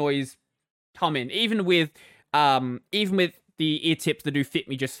of noise come in, even with the ear tips that do fit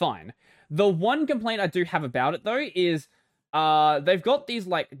me just fine. The one complaint I do have about it though is they've got these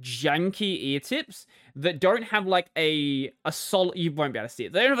like janky ear tips that don't have like a solid... You won't be able to see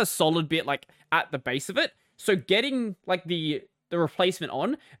it. They don't have a solid bit like at the base of it. So getting like the replacement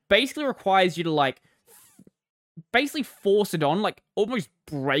on basically requires you to like basically force it on, like almost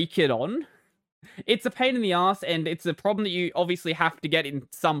break it on. It's a pain in the ass, and it's a problem that you obviously have to get in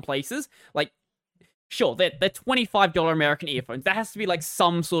some places. Like, sure, they're $25 American earphones. That has to be like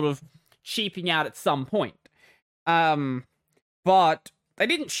some sort of cheaping out at some point. But they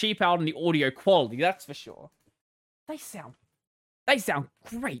didn't cheap out on the audio quality, that's for sure. They sound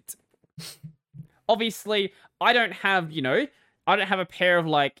great. Obviously, I don't have a pair of,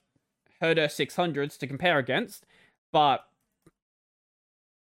 like, Herder 600s to compare against, but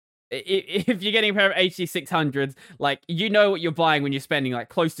if you're getting a pair of HD 600s, like, you know what you're buying when you're spending, like,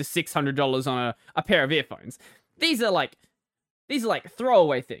 close to $600 on a pair of earphones. These are, like,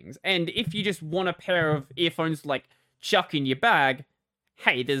 throwaway things, and if you just want a pair of earphones, like, chuck in your bag,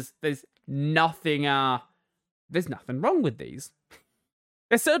 hey, there's nothing wrong with these.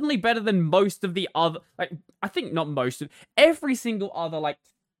 They're certainly better than most of the other, like, I think not most of, every single other, like,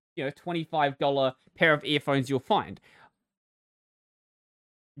 you know, $25 pair of earphones you'll find.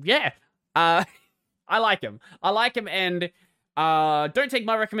 Yeah, I like them. And don't take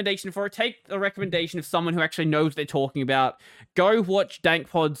my recommendation for it. Take the recommendation of someone who actually knows what they're talking about. Go watch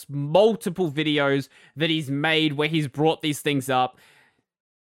DankPod's multiple videos that he's made where he's brought these things up,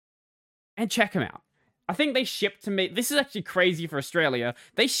 and check them out. I think they shipped to me... This is actually crazy for Australia.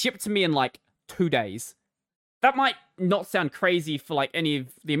 They shipped to me in, like, 2 days. That might not sound crazy for, like, any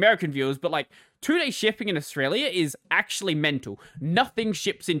of the American viewers, but, like, 2-day shipping in Australia is actually mental. Nothing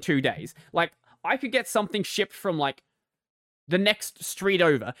ships in 2 days. Like, I could get something shipped from, like, the next street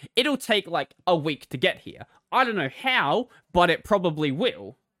over. It'll take, like, a week to get here. I don't know how, but it probably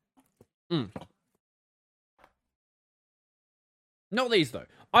will. Not these, though.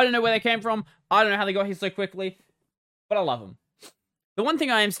 I don't know where they came from. I don't know how they got here so quickly, but I love them. The one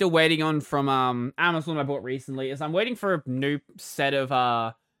thing I am still waiting on from Amazon I bought recently is I'm waiting for a new set of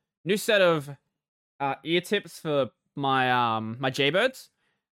ear tips for my my Jaybirds.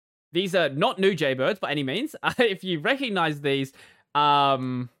 These are not new Jaybirds by any means. If you recognize these,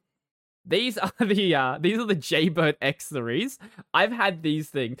 These are the Jaybird X3s. I've had these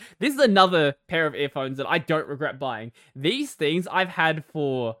things. This is another pair of earphones that I don't regret buying. These things I've had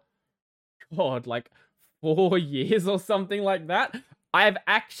for, God, like 4 years or something like that. I have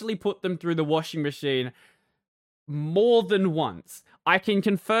actually put them through the washing machine more than once. I can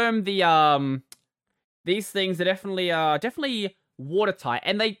confirm these things are definitely watertight,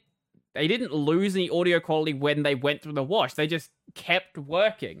 and they didn't lose any audio quality when they went through the wash. They just kept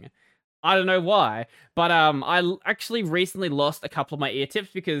working. I don't know why, but I actually recently lost a couple of my ear tips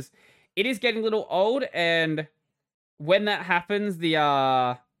because it is getting a little old, and when that happens, the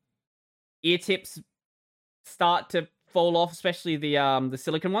ear tips start to fall off, especially the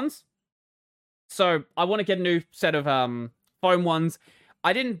silicone ones. So I want to get a new set of foam ones.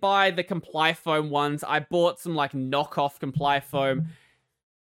 I didn't buy the Comply foam ones. I bought some like knockoff Comply foam.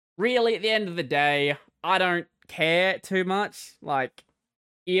 Really, at the end of the day, I don't care too much. Like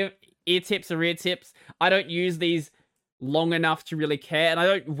ear tips are ear tips. I don't use these long enough to really care, and I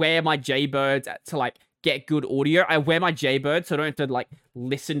don't wear my Jaybirds to like get good audio. I wear my Jaybirds so I don't have to like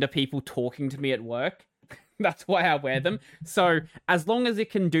listen to people talking to me at work. That's why I wear them. So as long as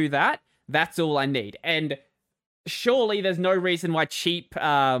it can do that, that's all I need. And surely there's no reason why cheap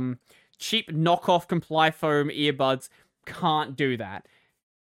knockoff Comply foam earbuds can't do that.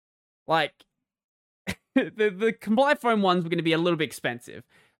 Like the Comply foam ones were going to be a little bit expensive.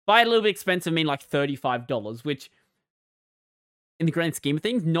 By a little bit expensive, I mean like $35, which in the grand scheme of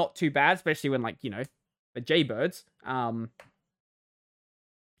things, not too bad, especially when like, you know, the Jaybirds.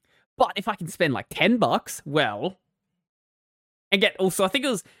 But if I can spend like $10, well, and get also, I think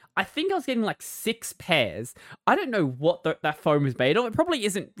I was getting like 6 pairs. I don't know what that foam is made of. It probably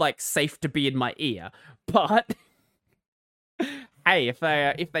isn't like safe to be in my ear, but hey, if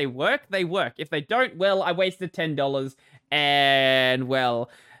they work, they work. If they don't, well, I wasted $10, and well,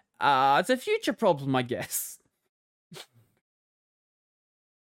 it's a future problem, I guess.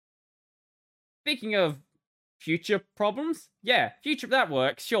 Speaking of future problems, yeah, future, that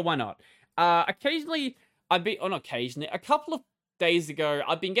works. Sure, why not? Occasionally, a couple of days ago,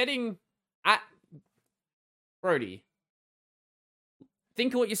 I've been getting Brody.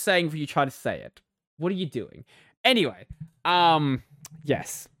 Think of what you're saying before you try to say it. What are you doing? Anyway,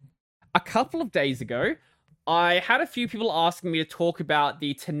 yes. A couple of days ago, I had a few people asking me to talk about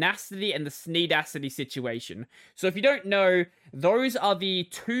the Tenacity and the Sneedacity situation. So if you don't know, those are the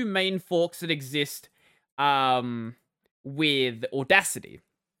two main forks that exist with Audacity.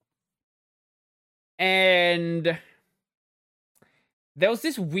 And there was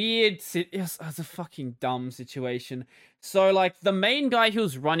this weird it was a fucking dumb situation. So like the main guy who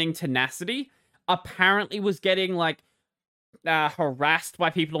was running Tenacity apparently was getting like harassed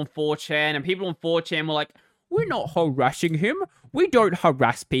by people on 4chan, and people on 4chan were like, we're not harassing him. We don't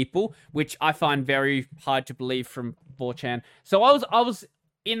harass people, which I find very hard to believe from 4chan. So I was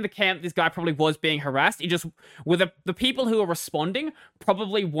in the camp, this guy probably was being harassed. He just, with the people who were responding,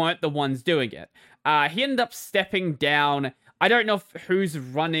 probably weren't the ones doing it. He ended up stepping down. I don't know who's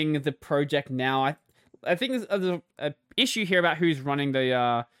running the project now. I think there's a issue here about who's running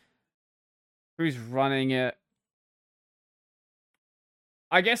it.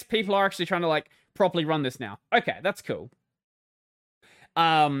 I guess people are actually trying to like properly run this now. Okay, that's cool.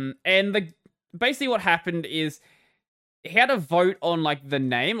 And basically what happened is he had a vote on like the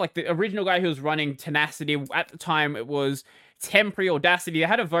name, like the original guy who was running Tenacity at the time. It was Temporary Audacity. They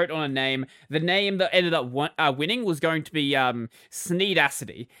had a vote on a name. The name that ended up winning was going to be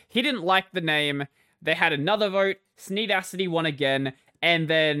Sneedacity. He didn't like the name. They had another vote. Sneedacity won again. And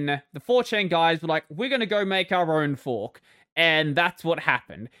then the 4chan guys were like, we're going to go make our own fork. And that's what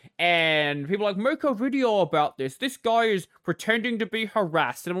happened. And people are like, make a video about this. This guy is pretending to be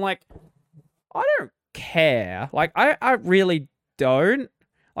harassed. And I'm like, I don't care. Like, I really don't.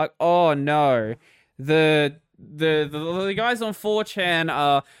 Like, oh no. The guys on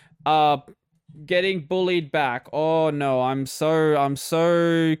 4chan are getting bullied back. Oh no, I'm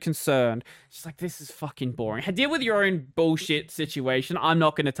so concerned. Just like, this is fucking boring. Deal with your own bullshit situation. I'm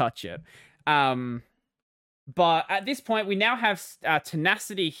not gonna touch it. But at this point, we now have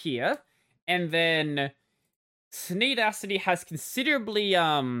Tenacity here, and then Sneedacity has considerably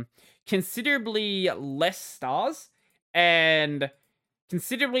less stars, and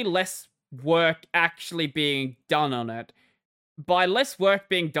considerably less work actually being done on it. By less work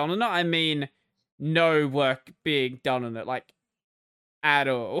being done on it, I mean no work being done on it, like, at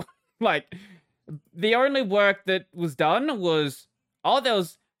all. Like, the only work that was done was, there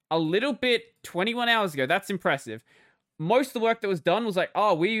was a little bit 21 hours ago. That's impressive. Most of the work that was done was like,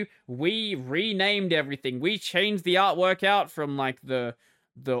 we renamed everything. We changed the artwork out from like the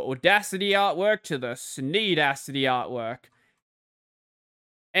the Audacity artwork to the Sneedacity artwork.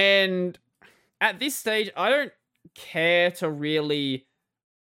 And at this stage, I don't care to really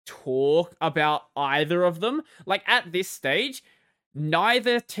talk about either of them. Like, at this stage,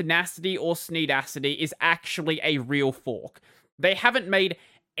 neither Tenacity or Sneedacity is actually a real fork. They haven't made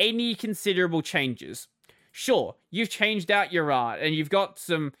any considerable changes. Sure, you've changed out your art, and you've got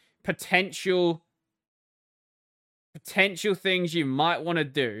some potential things you might want to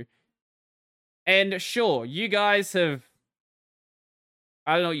do. And sure, you guys have...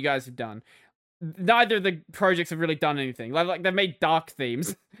 I don't know what you guys have done. Neither of the projects have really done anything. Like they've made dark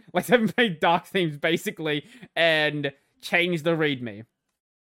themes. Like, they've made dark themes, basically, and changed the README.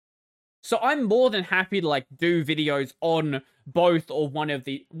 So I'm more than happy to, like, do videos on both or one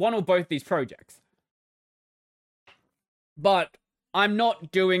or both these projects. But I'm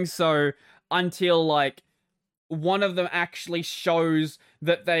not doing so until, like, one of them actually shows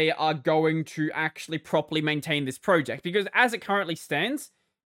that they are going to actually properly maintain this project. Because as it currently stands,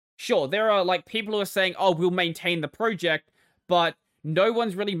 sure, there are, like, people who are saying, oh, we'll maintain the project, but no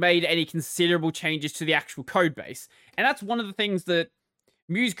one's really made any considerable changes to the actual code base. And that's one of the things that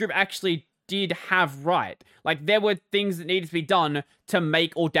Muse Group actually did have right. Like, there were things that needed to be done to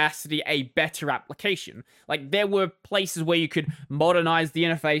make Audacity a better application. Like, there were places where you could modernize the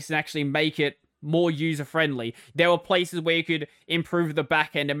interface and actually make it more user-friendly. There were places where you could improve the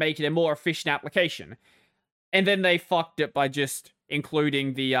backend and make it a more efficient application. And then they fucked it by just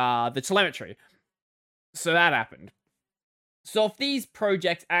including the telemetry. So that happened. So if these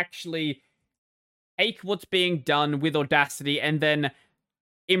projects actually take what's being done with Audacity and then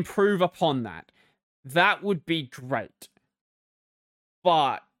improve upon that, that would be great.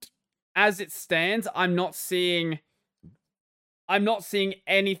 But as it stands, I'm not seeing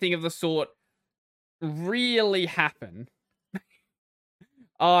anything of the sort really happen.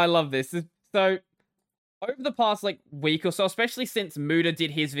 Oh, I love this. So, over the past, like, week or so, especially since Muda did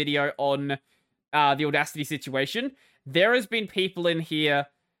his video on the Audacity situation, there has been people in here,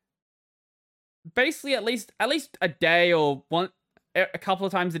 basically at least a day or a couple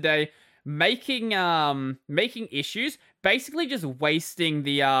of times a day, making issues, basically just wasting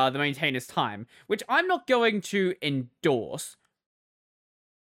the maintainer's time, which I'm not going to endorse.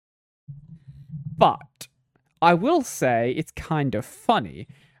 But I will say it's kind of funny.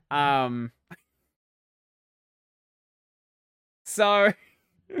 So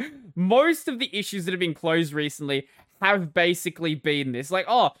most of the issues that have been closed recently have basically been this. Like,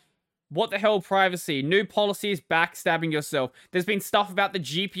 oh, what the hell, privacy? New policies, backstabbing yourself. There's been stuff about the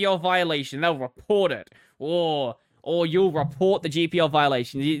GPL violation. They'll report it. Or you'll report the GPL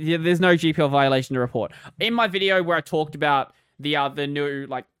violation. There's no GPL violation to report. In my video where I talked about the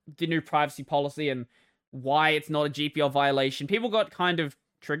new privacy policy and why it's not a GPL violation, people got kind of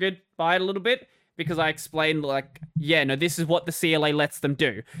triggered by it a little bit because I explained, like, yeah, no, this is what the CLA lets them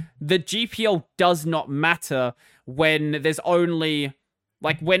do. The GPL does not matter when there's only,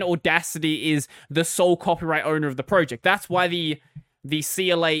 like, when Audacity is the sole copyright owner of the project. That's why the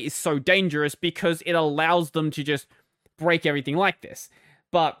CLA is so dangerous, because it allows them to just break everything like this.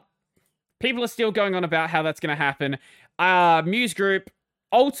 But people are still going on about how that's going to happen. Muse Group,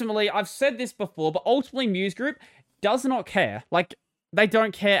 ultimately, I've said this before, but ultimately Muse Group does not care. Like, they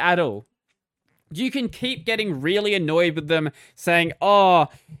don't care at all. You can keep getting really annoyed with them saying, oh,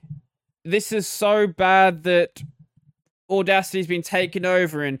 this is so bad that Audacity's been taken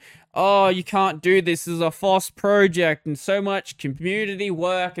over, and oh, you can't do this, this is a FOSS project, and so much community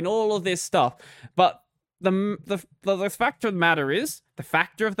work, and all of this stuff. But the fact of the matter is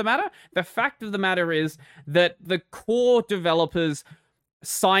that the core developers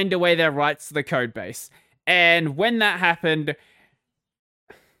signed away their rights to the code base. And when that happened,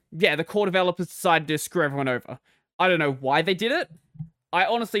 yeah, the core developers decided to screw everyone over. I don't know why they did it. I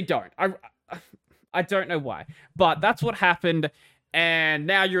honestly don't. I don't know why. But that's what happened, and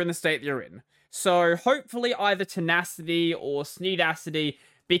now you're in the state that you're in. So hopefully either Tenacity or Sneedacity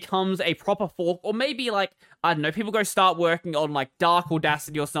becomes a proper fork, or maybe, like, I don't know, people go start working on, like, Dark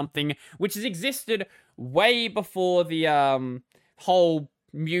Audacity or something, which has existed way before the whole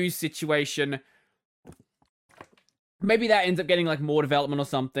Muse situation. Maybe that ends up getting, like, more development or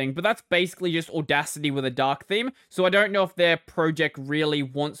something, but that's basically just Audacity with a dark theme, so I don't know if their project really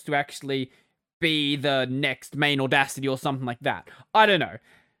wants to actually be the next main Audacity or something like that. I don't know.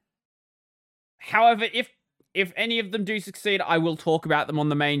 However, if any of them do succeed, I will talk about them on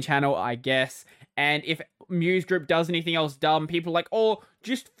the main channel, I guess. And if Muse Group does anything else dumb, people are like, oh,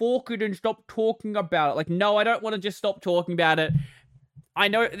 just fork it and stop talking about it. Like, no, I don't want to just stop talking about it. I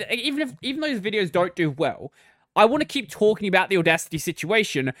know, even though these videos don't do well, I want to keep talking about the Audacity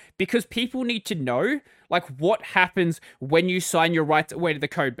situation because people need to know, like, what happens when you sign your rights away to the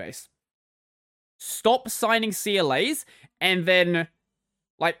code base. Stop signing CLAs, and then,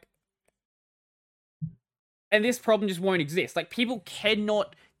 like, and this problem just won't exist. Like, people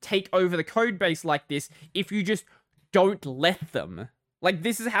cannot take over the code base like this if you just don't let them. Like,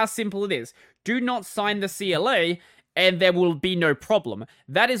 this is how simple it is. Do not sign the CLA, and there will be no problem.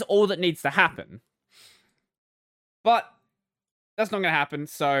 That is all that needs to happen. But that's not going to happen,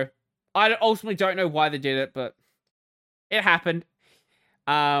 so I ultimately don't know why they did it, but it happened.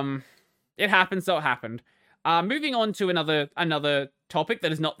 It happened, so it happened. Moving on to another topic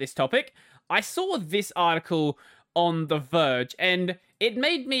that is not this topic. I saw this article on The Verge, and it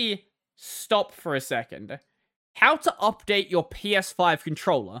made me stop for a second. How to update your PS5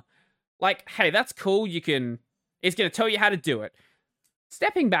 controller. Like, hey, that's cool, it's going to tell you how to do it.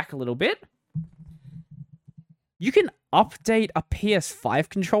 Stepping back a little bit, you can update a PS5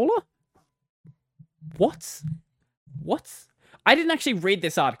 controller? What? I didn't actually read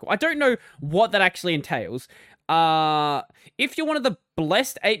this article. I don't know what that actually entails. If you're one of the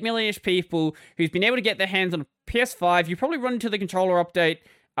blessed 8 million-ish people who's been able to get their hands on a PS5, you probably run into the controller update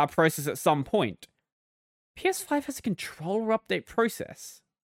process at some point. PS5 has a controller update process.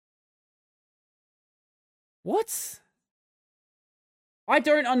 What? I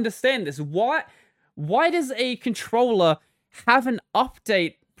don't understand this. Why does a controller have an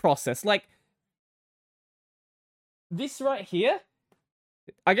update process? Like, this right here,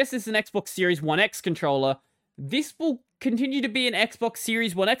 I guess this is an Xbox Series 1X controller. This will continue to be an Xbox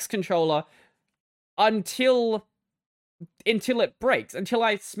Series 1X controller until it breaks, until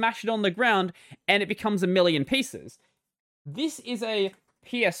I smash it on the ground and it becomes a million pieces. This is a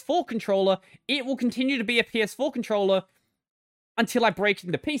PS4 controller. It will continue to be a PS4 controller until I break it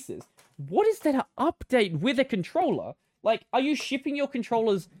into pieces. What is there to update with a controller? Like, are you shipping your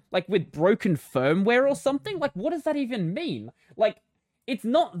controllers, like, with broken firmware or something? Like, what does that even mean? Like, it's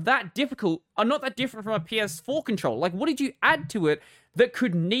not that difficult, or not that different from a PS4 controller. Like, what did you add to it that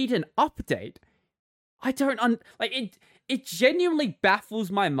could need an update? I don't, it genuinely baffles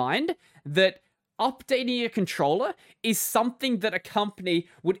my mind that updating a controller is something that a company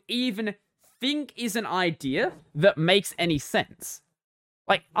would even think is an idea that makes any sense.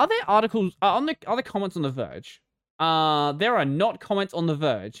 Like, are there articles, are there comments on The Verge? There are not comments on The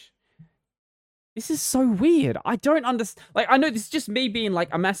Verge. This is so weird. I don't understand. Like, I know this is just me being, like,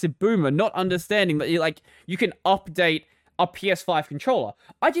 a massive boomer, not understanding that, you can update a PS5 controller.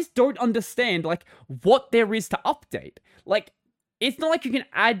 I just don't understand, like, what there is to update. Like, it's not like you can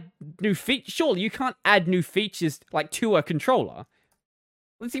add new features. Surely you can't add new features, like, to a controller.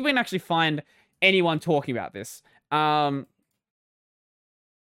 Let's see if we can actually find anyone talking about this.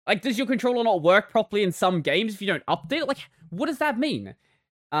 Like, does your controller not work properly in some games if you don't update it? Like, what does that mean?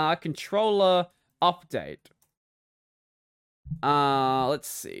 Controller update. Let's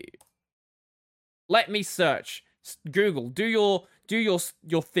see. Let me search. Google, do your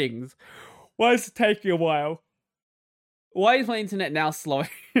things. Why is it taking a while? Why is my internet now slow?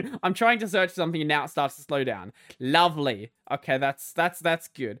 I'm trying to search something and now it starts to slow down. Lovely. Okay, that's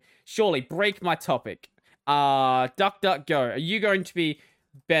good. Surely, break my topic. DuckDuckGo, are you going to be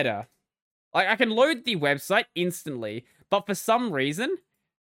better? Like, I can load the website instantly, but for some reason...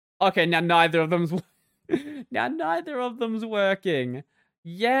 Okay, now neither of them's... now neither of them's working.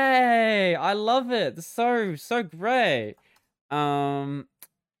 Yay! I love it. So great.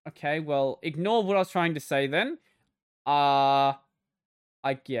 Okay, well, ignore what I was trying to say then. I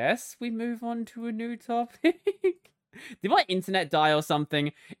guess we move on to a new topic. Did my internet die or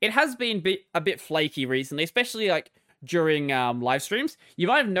something? It has been a bit flaky recently, especially, like, during live streams. You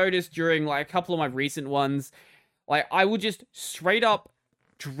might have noticed during, like, a couple of my recent ones, like, I would just straight up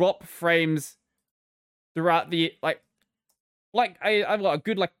drop frames throughout the, I've got a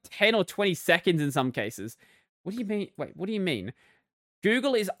good, 10 or 20 seconds in some cases. What do you mean? Wait, what do you mean?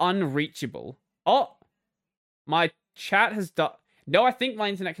 Google is unreachable. Oh, my chat has died. No, I think my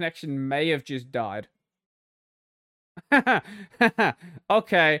internet connection may have just died.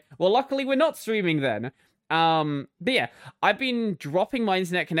 Okay, well, luckily we're not streaming then. But yeah, I've been dropping my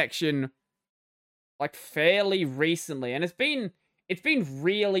internet connection, like, fairly recently, and it's been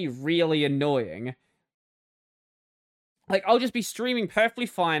really, really annoying. Like, I'll just be streaming perfectly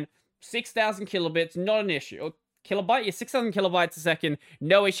fine, 6,000 kilobits, not an issue. Or kilobyte? Yeah, 6,000 kilobytes a second,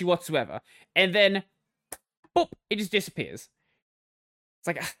 no issue whatsoever. And then, boop, it just disappears. It's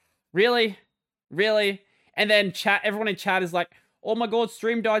like, really? Really? And then everyone in chat is like, oh my god,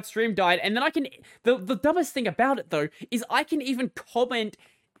 stream died. And then I can, the dumbest thing about it though, is I can even comment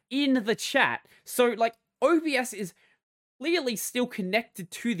in the chat. So, like, OBS is clearly still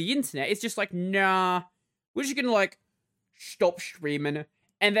connected to the internet. It's just like, nah, we're just gonna like stop streaming.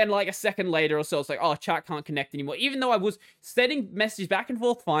 And then like a second later or so, it's like, oh, chat can't connect anymore. Even though I was sending messages back and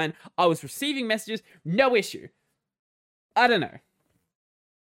forth fine, I was receiving messages, no issue. I don't know.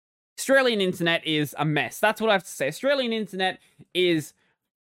 Australian internet is a mess. That's what I have to say. Australian internet is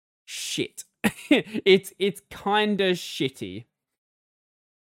shit. it's kind of shitty.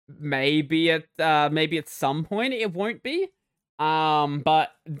 Maybe at some point it won't be.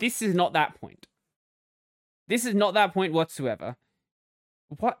 But this is not that point. This is not that point whatsoever.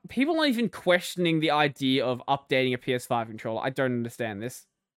 What? People aren't even questioning the idea of updating a PS5 controller. I don't understand this.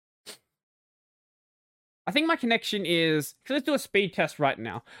 I think my connection is... Let's do a speed test right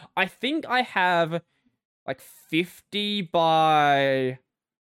now. I think I have like 50 by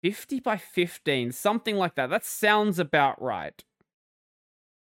 15, something like that. That sounds about right.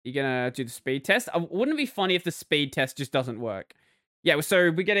 You're gonna do the speed test? Wouldn't it be funny if the speed test just doesn't work? Yeah, so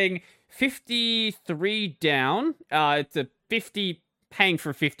we're getting 53 down. It's a 50... paying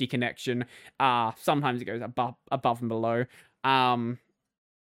for a 50 connection. Sometimes it goes above and below. And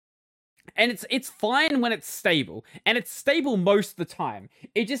it's fine when it's stable. And it's stable most of the time.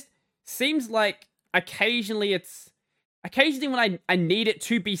 It just seems like occasionally when I need it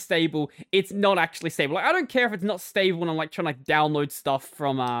to be stable, it's not actually stable. Like, I don't care if it's not stable when I'm like trying to like download stuff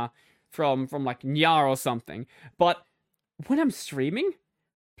from like Nyar or something. But when I'm streaming,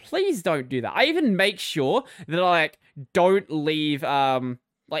 please don't do that. I even make sure that I like don't leave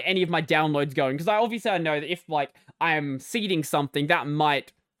like any of my downloads going, because I know that if like I'm seeding something, that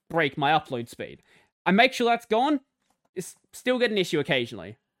might break my upload speed. I make sure that's gone. It's still get an issue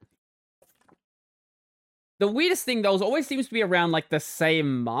occasionally. The weirdest thing though is always seems to be around like the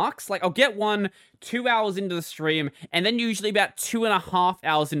same marks. Like I'll get 2 hours into the stream, and then usually about 2.5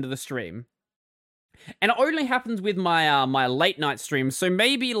 hours into the stream. And it only happens with my my late night streams. So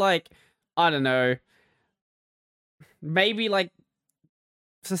maybe like, I don't know, maybe like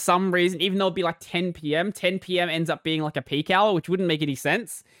for some reason, even though it'd be like 10 p.m., 10 p.m. ends up being like a peak hour, which wouldn't make any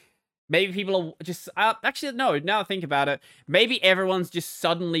sense. Maybe people are just... actually, no, now I think about it, maybe everyone's just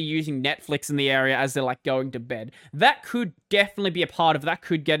suddenly using Netflix in the area as they're like going to bed. That could definitely be a part of... That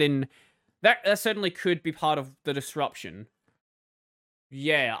could get in... That certainly could be part of the disruption.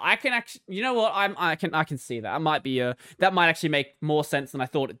 Yeah, I can actually... You know what? I can see that. That might be that might actually make more sense than I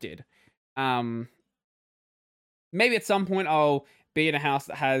thought it did. Maybe at some point I'll be in a house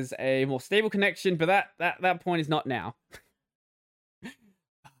that has a more stable connection, but that point is not now.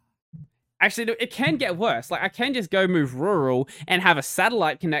 Actually, it can get worse. Like, I can just go move rural and have a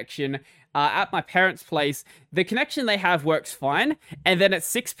satellite connection at my parents' place. The connection they have works fine, and then at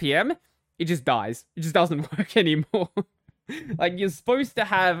 6 p.m., it just dies. It just doesn't work anymore. Like, you're supposed to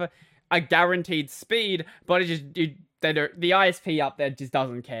have a guaranteed speed, but the ISP up there just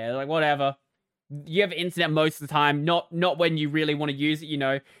doesn't care. Like, whatever. You have internet most of the time, not when you really want to use it, you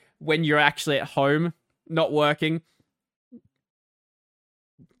know, when you're actually at home, not working.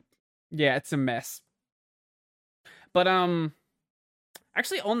 Yeah, it's a mess. But,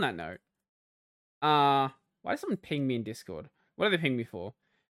 actually on that note, why does someone ping me in Discord? What do they ping me for?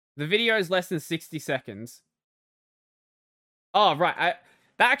 The video is less than 60 seconds. Oh, right.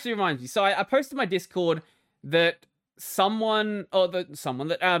 That actually reminds me. So I posted my Discord that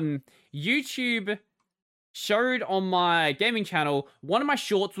YouTube showed on my gaming channel, one of my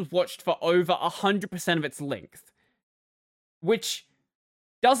shorts was watched for over 100% of its length. Which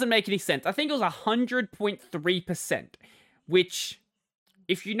doesn't make any sense. I think it was 100.3%, which,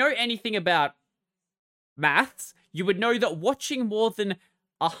 if you know anything about maths, you would know that watching more than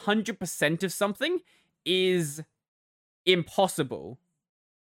 100% of something is impossible.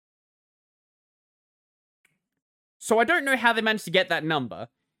 So I don't know how they managed to get that number.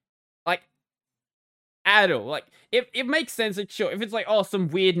 Like, at all. Like, it makes sense, like, sure, if it's like, oh, some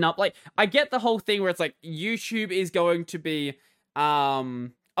weird like, I get the whole thing where it's like, YouTube is going to be,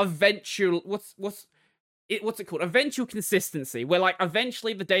 eventual, what's it called? Eventual consistency, where like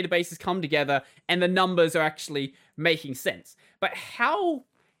eventually the databases come together and the numbers are actually making sense. But how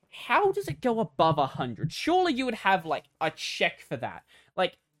does it go above 100? Surely you would have like a check for that.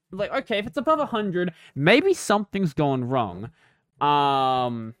 Like okay, if it's above 100, maybe something's gone wrong.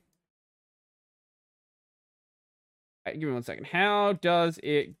 Give me 1 second. How does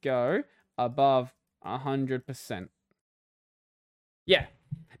it go above 100%? Yeah.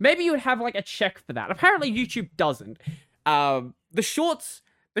 Maybe you would have like a check for that. Apparently YouTube doesn't. The shorts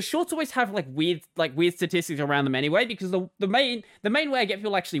always have like weird statistics around them anyway, because the main way I get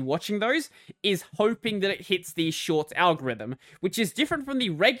people actually watching those is hoping that it hits the shorts algorithm, which is different from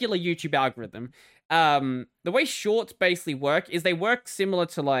the regular YouTube algorithm. the way shorts basically work is they work similar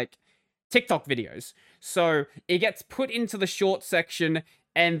to like TikTok videos. So it gets put into the short section,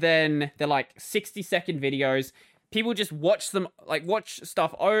 and then they're like 60-second videos. People just watch them, like watch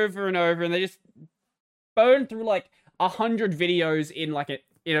stuff over and over, and they just burn through like 100 videos in like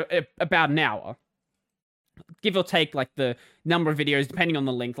about an hour, give or take like the number of videos depending on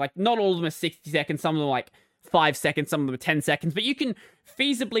the length. Like not all of them are 60 seconds, some of them are like 5 seconds, some of them are 10 seconds, but you can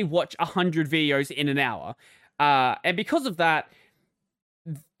feasibly watch 100 videos in an hour. And because of that,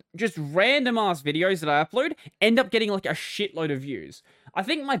 just random ass videos that I upload end up getting like a shitload of views. I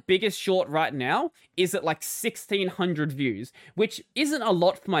think my biggest short right now is at like 1,600 views, which isn't a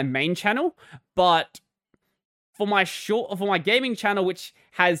lot for my main channel, but for my gaming channel, which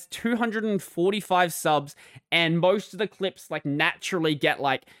has 245 subs, and most of the clips like naturally get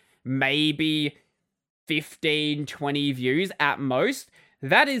like maybe 15, 20 views at most,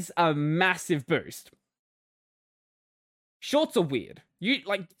 that is a massive boost. Shorts are weird.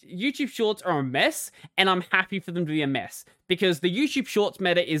 YouTube Shorts are a mess, and I'm happy for them to be a mess, because the YouTube Shorts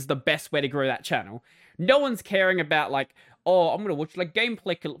meta is the best way to grow that channel. No one's caring about like, oh, I'm gonna watch like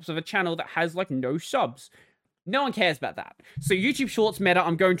gameplay clips of a channel that has like no subs. No one cares about that. So YouTube Shorts meta,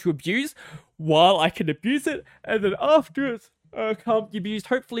 I'm going to abuse while I can abuse it, and then after it can't be abused.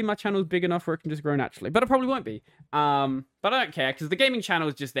 Hopefully my channel's big enough where it can just grow naturally, but it probably won't be. But I don't care, because the gaming channel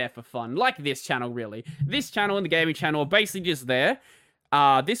is just there for fun, like this channel, really. This channel and the gaming channel are basically just there.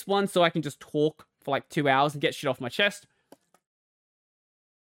 This one so I can just talk for like 2 hours and get shit off my chest.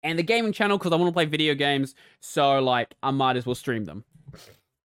 And the gaming channel because I want to play video games, so like I might as well stream them.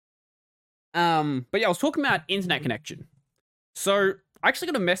 But yeah, I was talking about internet connection. So I actually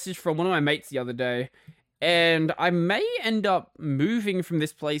got a message from one of my mates the other day, and I may end up moving from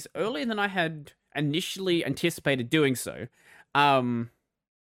this place earlier than I had initially anticipated doing so. I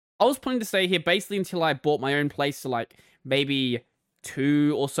was planning to stay here basically until I bought my own place, so like maybe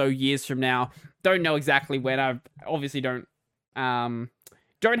 2 or so years from now. Don't know exactly when. I obviously don't have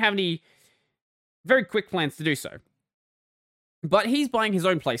any very quick plans to do so. But he's buying his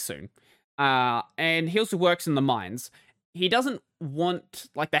own place soon. And he also works in the mines. He doesn't want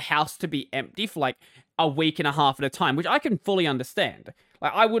like the house to be empty for like a week and a half at a time, which I can fully understand.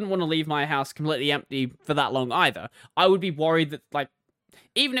 Like I wouldn't want to leave my house completely empty for that long either. I would be worried that like,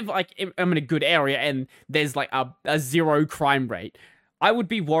 even if like I'm in a good area and there's like a 0 crime rate, I would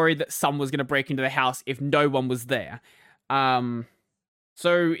be worried that someone was going to break into the house if no one was there. So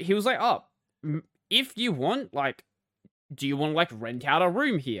he was like, oh, if you want, like, do you want to like rent out a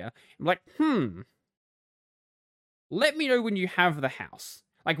room here? I'm like, let me know when you have the house.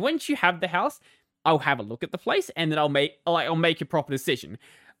 Like once you have the house, I'll have a look at the place and then I'll make a proper decision.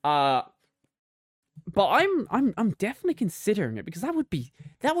 But I'm definitely considering it, because that would be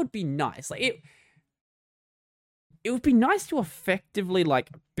nice. Like it would be nice to effectively like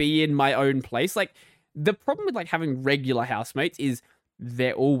be in my own place. Like the problem with like having regular housemates is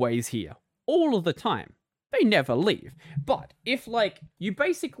they're always here all of the time. They never leave. But if like it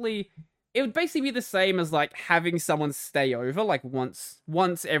would basically be the same as like having someone stay over like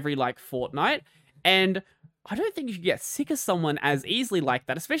once every like fortnight, and I don't think you should get sick of someone as easily like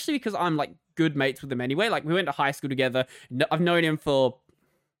that, especially because I'm like good mates with them anyway. Like we went to high school together. I've known him for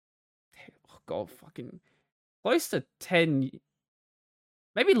fucking close to 10,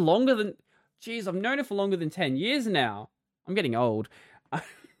 maybe longer than. Jeez, I've known him for longer than 10 years now. I'm getting old.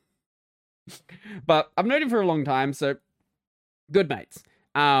 But I've known him for a long time, so good mates.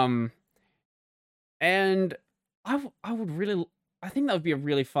 And I think that would be a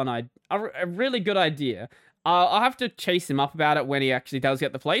really fun idea, a really good idea. I'll have to chase him up about it when he actually does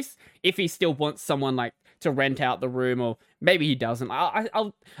get the place. If he still wants someone like to rent out the room, or maybe he doesn't.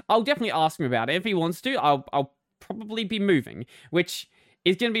 I'll definitely ask him about it. If he wants to, I'll probably be moving, which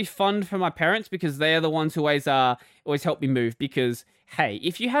is going to be fun for my parents because they're the ones who always help me move. Because hey,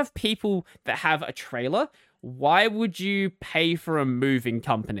 if you have people that have a trailer, why would you pay for a moving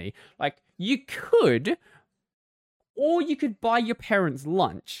company? Like you could, or you could buy your parents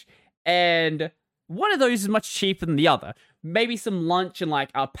lunch, and one of those is much cheaper than the other. Maybe some lunch and like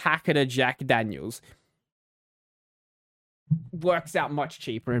a packet of Jack Daniels works out much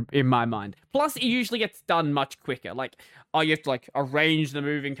cheaper in my mind. Plus, it usually gets done much quicker. Like, you have to like arrange the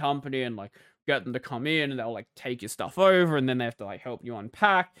moving company and like get them to come in, and they'll like take your stuff over, and then they have to like help you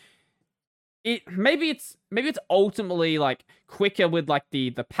unpack. Maybe it's ultimately like quicker with like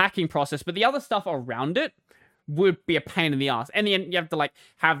the packing process, but the other stuff around it would be a pain in the ass. And then you have to like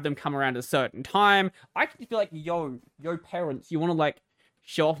have them come around at a certain time. I could feel like, yo parents, you want to like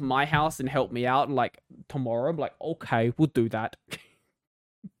show off my house and help me out and like tomorrow? I'm like, okay, we'll do that.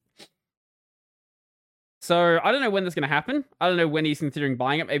 So I don't know when that's going to happen. I don't know when he's considering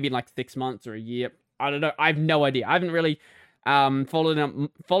buying it. Maybe in like 6 months or a year. I don't know. I have no idea. I haven't really followed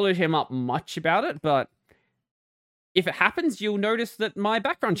him up much about it, but if it happens, you'll notice that my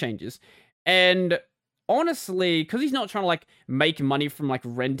background changes. And honestly, because he's not trying to like make money from like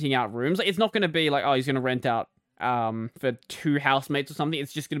renting out rooms, like, it's not going to be like, oh, he's going to rent out for 2 housemates or something.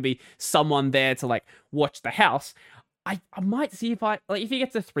 It's just going to be someone there to like watch the house. I might see if if he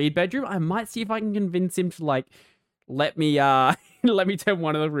gets a 3-bedroom, I might see if I can convince him to like let me let me turn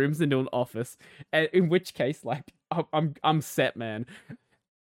one of the rooms into an office. And in which case, like, I'm set, man.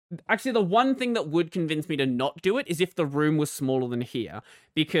 Actually, the one thing that would convince me to not do it is if the room was smaller than here,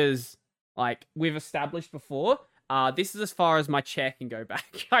 because like we've established before, this is as far as my chair can go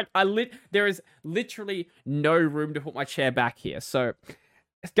back. There is literally no room to put my chair back here, so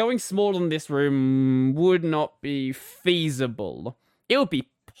going smaller than this room would not be feasible. It would be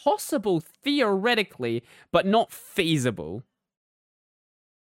possible theoretically, but not feasible.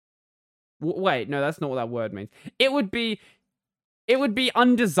 Wait, no, that's not what that word means. It would be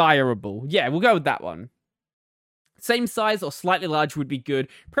undesirable. Yeah, we'll go with that one. Same size or slightly larger would be good.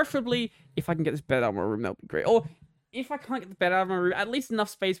 Preferably, if I can get this bed out of my room, that would be great. Or if I can't get the bed out of my room, at least enough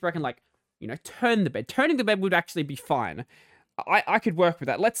space where I can, like, you know, turn the bed. Turning the bed would actually be fine. I could work with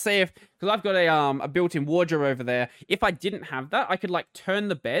that. Let's say because I've got a built-in wardrobe over there. If I didn't have that, I could like turn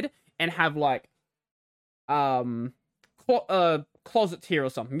the bed and have like closet tier or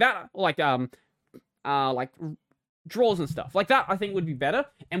something. That like drawers and stuff like that. I think would be better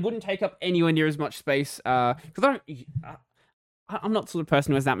and wouldn't take up anywhere near as much space. Because I'm not the sort of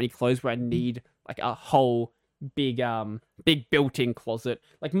person who has that many clothes where I need like a whole big built-in closet.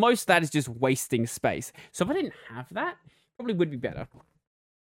 Like most of that is just wasting space. So if I didn't have that, probably would be better,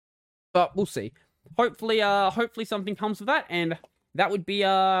 but we'll see. Hopefully something comes of that, and that would be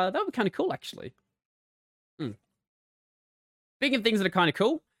kind of cool, actually. Speaking of things that are kind of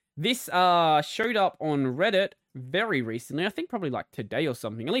cool, this showed up on Reddit very recently. I think probably like today or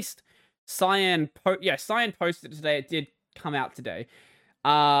something. At least Cyan posted it today. It did come out today.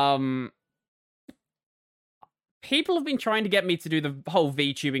 People have been trying to get me to do the whole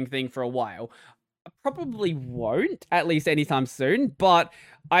VTubing thing for a while. I probably won't, at least anytime soon, but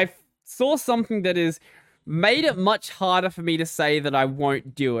I saw something that has made it much harder for me to say that I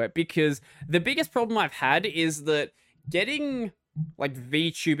won't do it, because the biggest problem I've had is that getting like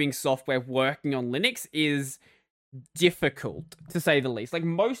VTubing software working on Linux is difficult, to say the least. Like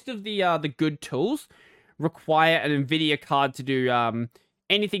most of the good tools require an NVIDIA card to do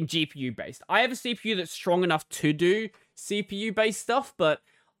anything GPU based. I have a CPU that's strong enough to do CPU based stuff, but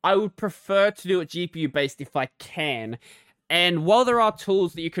I would prefer to do it GPU based if I can. And while there are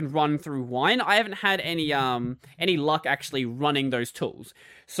tools that you can run through Wine, I haven't had any luck actually running those tools.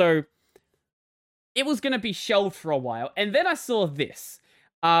 So it was going to be shelved for a while. And then I saw this.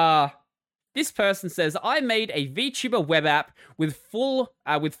 This person says, I made a VTuber web app with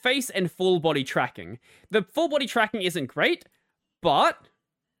face and full body tracking. The full body tracking isn't great, but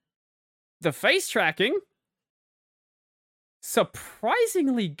the face tracking,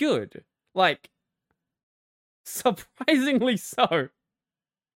 surprisingly good. Like, surprisingly so.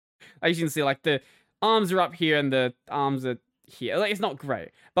 As you can see, like, the arms are up here and the arms are here. Like, it's not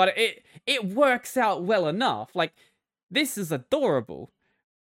great, but it works out well enough. Like, this is adorable.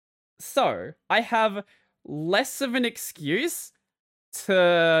 So, I have less of an excuse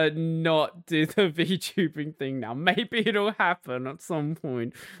to not do the VTubing thing now. Maybe it'll happen at some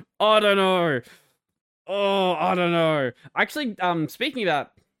point. I don't know. Oh, I don't know. Actually, speaking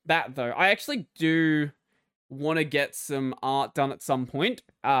about that though, I actually do want to get some art done at some point.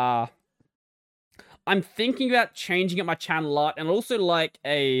 I'm thinking about changing up my channel art, and also like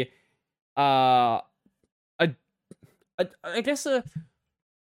I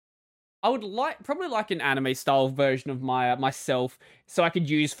would probably like an anime style version of myself, so I could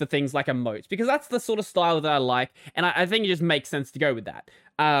use for things like emotes, because that's the sort of style that I like, and I think it just makes sense to go with that.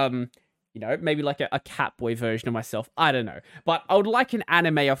 You know, maybe like a Catboy version of myself. I don't know. But I would like an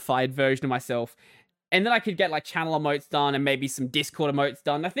anime-ified version of myself. And then I could get like channel emotes done and maybe some Discord emotes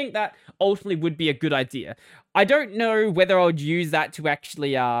done. I think that ultimately would be a good idea. I don't know whether I would use that to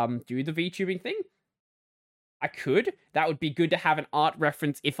actually do the VTubing thing. I could. That would be good to have an art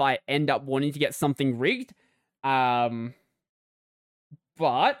reference if I end up wanting to get something rigged. But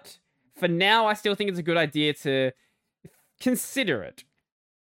for now, I still think it's a good idea to consider it.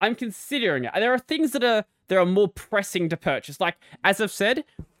 I'm considering it. There are things that are more pressing to purchase. Like, as I've said,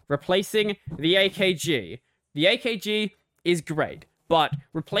 replacing the AKG. The AKG is great, but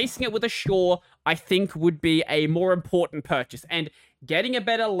replacing it with a Shure, I think, would be a more important purchase. And getting a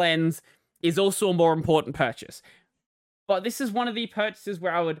better lens is also a more important purchase. But this is one of the purchases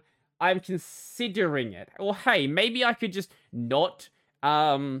where I'm considering it. Or hey, maybe I could just not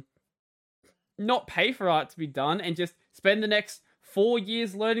pay for art to be done and just spend the next 4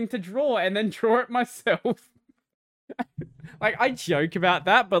 years learning to draw and then draw it myself. Like, I joke about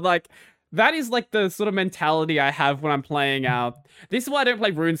that, but like, that is like the sort of mentality I have when I'm playing this is why I don't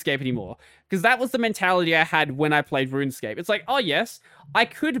play RuneScape anymore, because that was the mentality I had when I played RuneScape. It's like, oh yes, I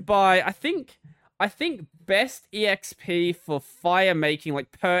could buy, I think best EXP for fire making,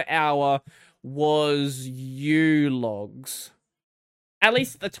 like, per hour was U-Logs. At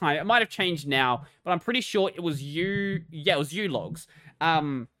least at the time. It might have changed now, but I'm pretty sure it was U-Logs.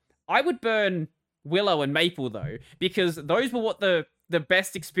 I would burn Willow and Maple, though, because those were what the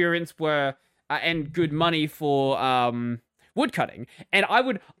best experience were, and good money for woodcutting. And I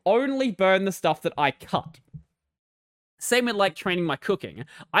would only burn the stuff that I cut. Same with, like, training my cooking.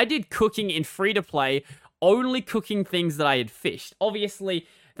 I did cooking in free-to-play, only cooking things that I had fished. Obviously,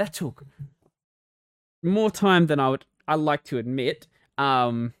 that took more time than I like to admit.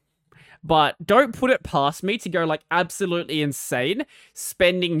 But don't put it past me to go, like, absolutely insane,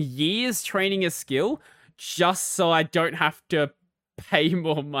 spending years training a skill just so I don't have to pay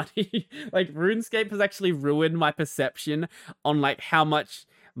more money. Like, RuneScape has actually ruined my perception on, like, how much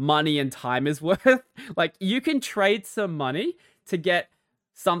money and time is worth. Like, you can trade some money to get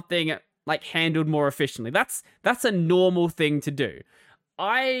something, like, handled more efficiently. That's a normal thing to do.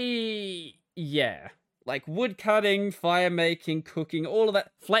 Like, wood cutting, fire making, cooking, all of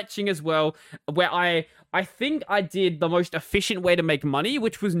that, fletching as well, where I think I did the most efficient way to make money,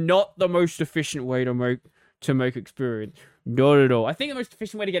 which was not the most efficient way to make experience. Not at all. I think the most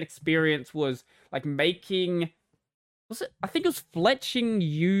efficient way to get experience was, like, making... I think it was fletching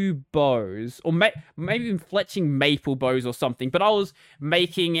yew bows, or maybe even fletching maple bows or something, but I was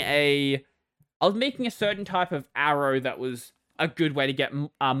making a certain type of arrow that was a good way to get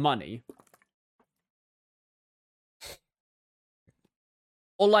money.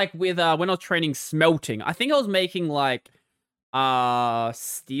 Or, like, with, when I was training smelting, I think I was making, like,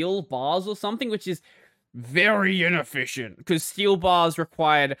 steel bars or something, which is very inefficient, because steel bars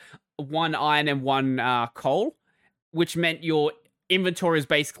required 1 iron and 1 coal, which meant your inventory is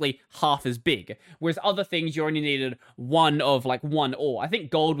basically half as big, whereas other things you only needed 1 ore. I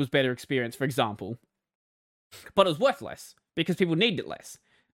think gold was better experience, for example, but it was worth less, because people needed it less.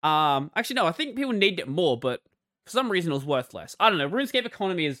 Actually, no, I think people needed it more, but for some reason, it was worth less. I don't know. RuneScape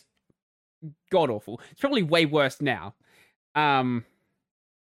economy is god-awful. It's probably way worse now. But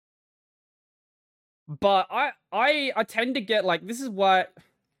I tend to get, like, this is why...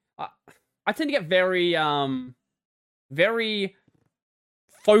 I tend to get very, very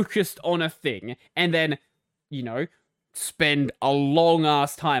focused on a thing, and then, you know, spend a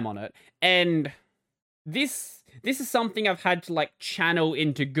long-ass time on it. And this is something I've had to, like, channel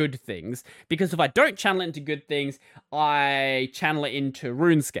into good things, because if I don't channel it into good things, I channel it into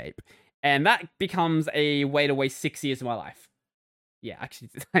RuneScape, and that becomes a way to waste 6 years of my life. Yeah, I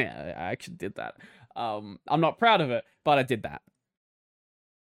actually did that. I'm not proud of it, but I did that.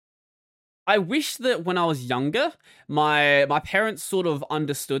 I wish that when I was younger, my parents sort of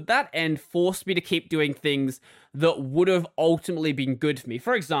understood that and forced me to keep doing things that would have ultimately been good for me.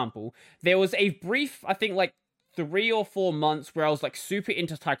 For example, there was a brief, I think, like, 3 or 4 months where I was, like, super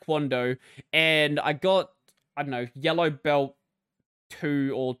into Taekwondo, and I got, I don't know, yellow belt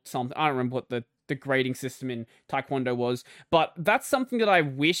 2 or something. I don't remember what the grading system in Taekwondo was, but that's something that I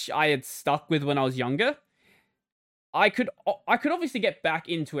wish I had stuck with when I was younger. I could obviously get back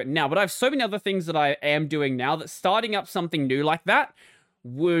into it now, but I have so many other things that I am doing now that starting up something new like that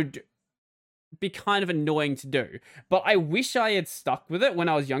would be kind of annoying to do. But I wish I had stuck with it when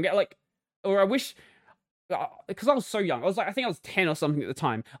I was younger, like, or I wish... because I was so young. I think I was 10 or something at the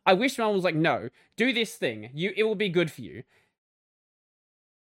time. I wish my mom was like, no, do this thing. It will be good for you.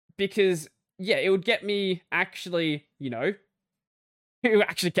 Because, yeah, it would get me actually, you know, it would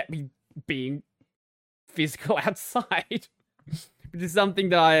actually get me being physical outside. Which is something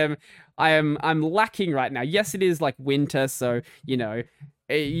that I'm lacking right now. Yes, it is, like, winter, so, you know,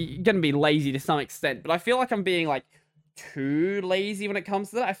 you're gonna be lazy to some extent. But I feel like I'm being, like, too lazy when it comes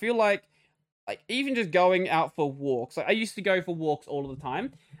to that. I feel like even just going out for walks, like, I used to go for walks all the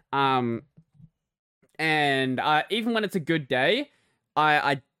time, and even when it's a good day,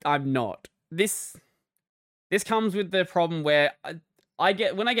 I'm not. This comes with the problem where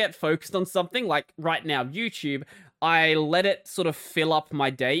when I get focused on something, like right now, YouTube, I let it sort of fill up my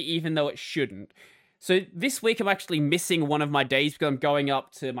day, even though it shouldn't. So this week I'm actually missing one of my days because I'm going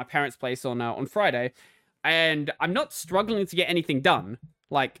up to my parents' place on Friday, and I'm not struggling to get anything done.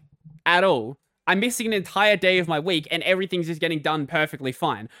 Like, At all. I'm missing an entire day of my week and everything's just getting done perfectly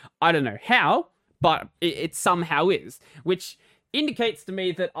fine. I don't know how, but it somehow is, which indicates to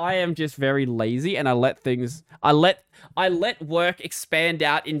me that I am just very lazy and I let work expand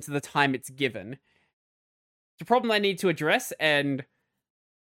out into the time it's given. It's a problem I need to address, and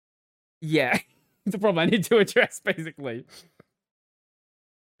yeah, it's a problem I need to address, basically.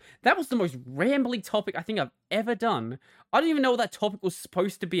 That was the most rambly topic I think I've ever done. I don't even know what that topic was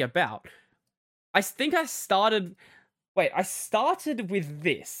supposed to be about. I think I started... Wait, I started with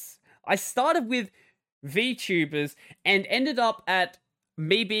this. I started with VTubers and ended up at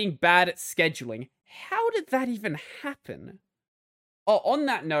me being bad at scheduling. How did that even happen? Oh, on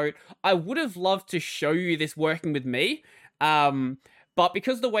that note, I would have loved to show you this working with me, but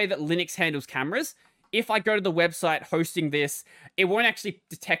because of the way that Linux handles cameras, if I go to the website hosting this, it won't actually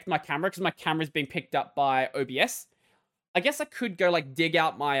detect my camera because my camera is being picked up by OBS. I guess I could go like dig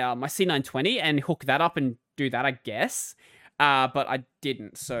out my my C920 and hook that up and do that, I guess, but I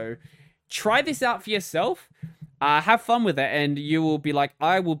didn't. So try this out for yourself. Have fun with it, and you will be like,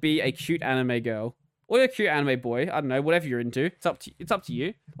 I will be a cute anime girl. Or a cute anime boy. I don't know, whatever you're into. It's up to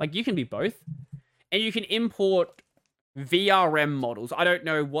you. Like, you can be both. And you can import VRM models. I don't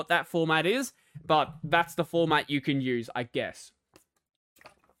know what that format is, but that's the format you can use, I guess.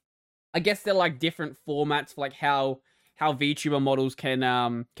 I guess they're like different formats for like how VTuber models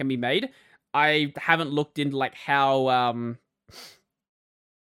can be made. I haven't looked into like how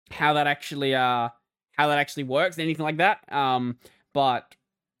that actually works, anything like that. But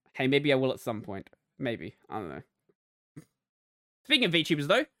hey, maybe I will at some point. Maybe. I don't know. Speaking of VTubers,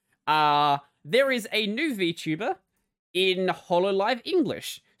 though, there is a new VTuber in HoloLive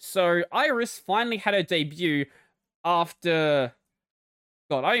English. So, Iris finally had her debut after...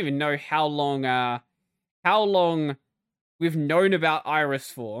 God, I don't even know how long we've known about Iris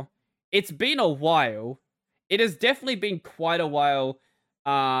for. It's been a while. It has definitely been quite a while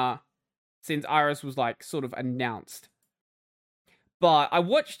since Iris was, like, sort of announced. But I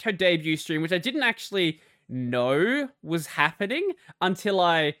watched her debut stream, which I didn't actually know was happening until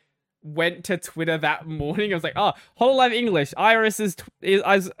I went to Twitter that morning. I was like, oh, HoloLive English. Iris is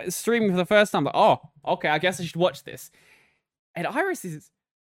streaming for the first time. Like, oh, okay, I guess I should watch this. And Iris is...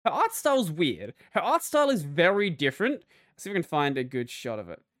 Her art style's weird. Her art style is very different. Let's see if we can find a good shot of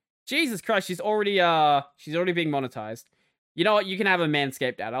it. Jesus Christ, she's already being monetized. You know what? You can have a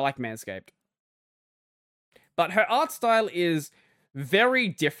Manscaped ad. I like Manscaped. But her art style is very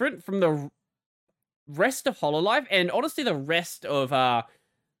different from the rest of HoloLive, and honestly the rest of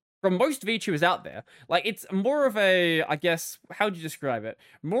from most VTubers out there. Like, it's more of a, I guess, how would you describe it?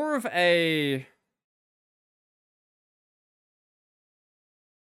 More of a...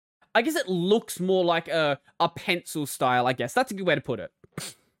 I guess it looks more like a pencil style, I guess. That's a good way to put it.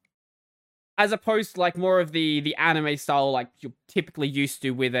 As opposed to, like, more of the anime style, like, you're typically used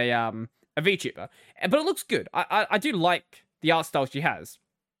to with a VTuber. But it looks good. I do like the art style she has.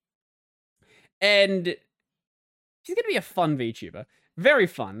 And she's gonna be a fun VTuber. Very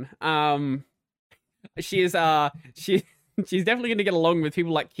fun. She's definitely gonna get along with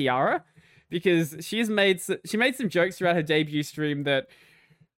people like Kiara, because she made some jokes throughout her debut stream that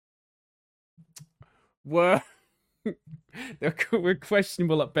were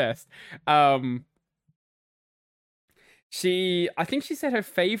questionable at best. I think she said her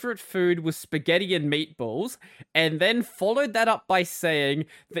favorite food was spaghetti and meatballs, and then followed that up by saying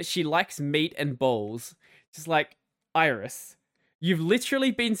that she likes meat and balls. Just like, Iris, you've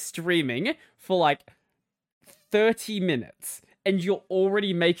literally been streaming for like 30 minutes, and you're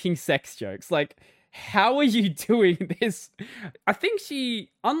already making sex jokes. Like, how are you doing this? I think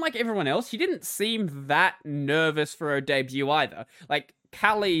she, unlike everyone else, she didn't seem that nervous for her debut either. Like,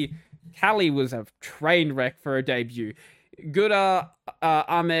 Callie was a train wreck for her debut. Gura,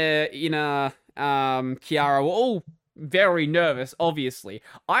 Ame, Ina, Kiara were all very nervous, obviously.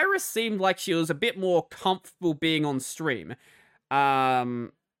 Iris seemed like she was a bit more comfortable being on stream. I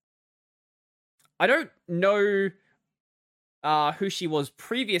don't know who she was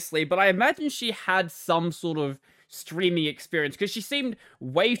previously, but I imagine she had some sort of streaming experience, because she seemed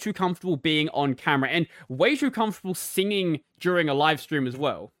way too comfortable being on camera and way too comfortable singing during a live stream as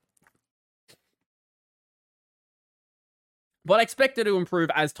well. But I expect her to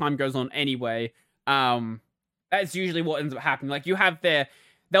improve as time goes on anyway. That's usually what ends up happening. Like,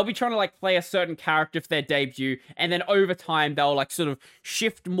 they'll be trying to, like, play a certain character for their debut, and then over time, they'll, like, sort of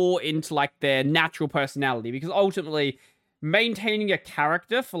shift more into, like, their natural personality, because ultimately, maintaining a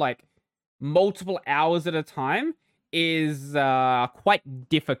character for, like, multiple hours at a time is quite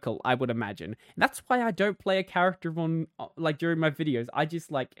difficult, I would imagine. And that's why I don't play a character on, like, during my videos. I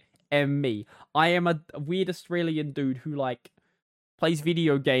just, like, am me. I am a weird Australian dude who, like, plays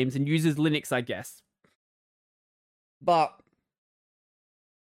video games and uses Linux, I guess. But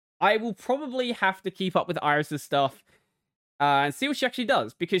I will probably have to keep up with Iris's stuff and see what she actually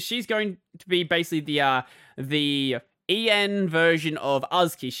does, because she's going to be basically the EN version of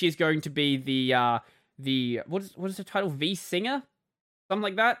Uzki. She's going to be the what is the title? V singer, something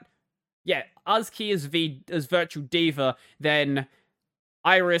like that. Yeah, Uzki is virtual diva, then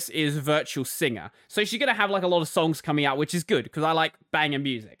Iris is virtual singer. So she's gonna have like a lot of songs coming out, which is good because I like banger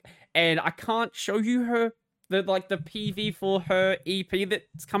music. And I can't show you the PV for her EP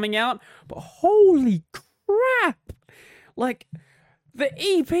that's coming out, but holy crap! Like, the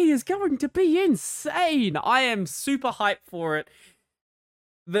EP is going to be insane. I am super hyped for it.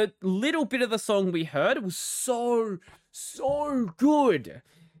 The little bit of the song we heard was so good.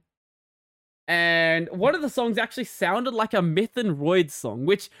 And one of the songs actually sounded like a Myth and Roid song,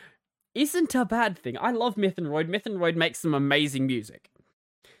 which isn't a bad thing. I love Myth and Roid. Myth and Roid makes some amazing music.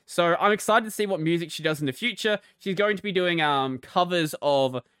 So I'm excited to see what music she does in the future. She's going to be doing covers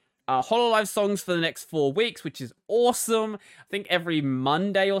of Hololive songs for the next 4 weeks, which is awesome. I think every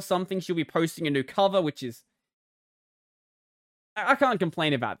Monday or something she'll be posting a new cover, which is... I can't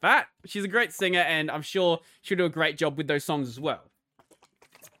complain about that. She's a great singer, and I'm sure she'll do a great job with those songs as well.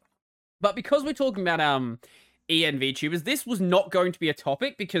 But because we're talking about EN VTubers, this was not going to be a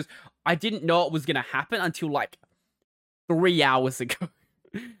topic because I didn't know it was going to happen until like 3 hours ago.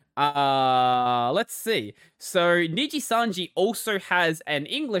 Let's see. So Nijisanji also has an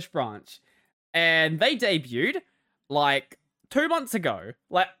English branch, and they debuted like 2 months ago.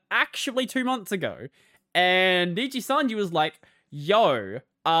 Like, actually 2 months ago. And Nijisanji was like, yo,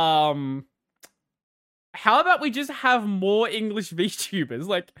 how about we just have more English VTubers?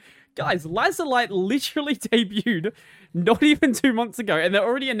 Like, guys, Lazulite literally debuted not even 2 months ago, and they're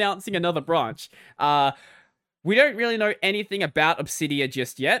already announcing another branch. We don't really know anything about Obsidia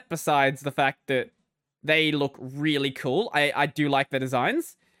just yet, besides the fact that they look really cool. I do like the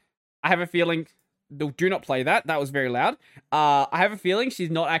designs. I have a feeling... Do not play that. That was very loud. I have a feeling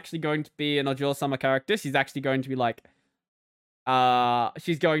she's not actually going to be an Ojo Summer character. She's actually going to be like...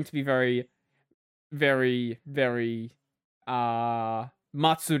 she's going to be very, very, very...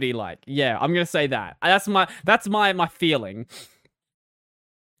 Matsuri-like. Yeah, I'm gonna say that. That's my feeling.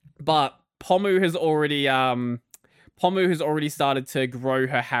 But Pomu has already started to grow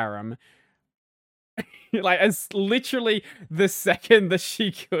her harem. Like, as literally the second that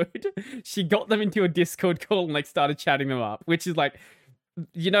she could, she got them into a Discord call and like started chatting them up, which is like,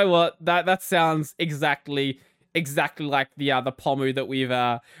 you know what? That sounds exactly like the Pomu that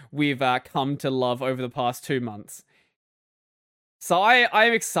we've come to love over the past 2 months. So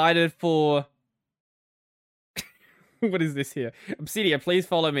I'm excited for... What is this here? Obsidia, please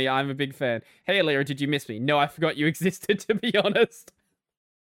follow me. I'm a big fan. Hey, Leo, did you miss me? No, I forgot you existed, to be honest.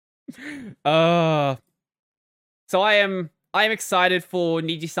 So I am excited for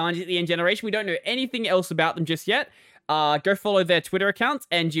Nijisanji at the End Generation. We don't know anything else about them just yet. Go follow their Twitter accounts,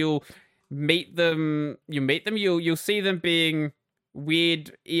 and you'll meet them. You'll see them being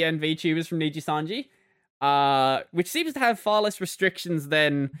weird EN VTubers from Nijisanji. Which seems to have far less restrictions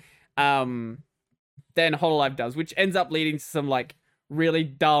than Hololive does, which ends up leading to some like really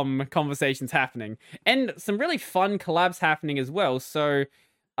dumb conversations happening and some really fun collabs happening as well. So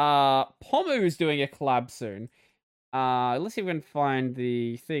Pomu is doing a collab soon. Let's see if we can find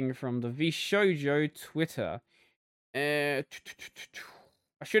the thing from the VShojo Twitter. I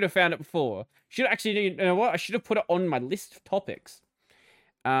should have found it before. You know what? I should have put it on my list of topics.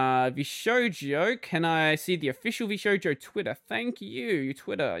 VShojo, can I see the official VShojo Twitter? Thank you,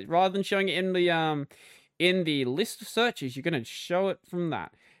 Twitter. Rather than showing it in the list of searches, you're gonna show it from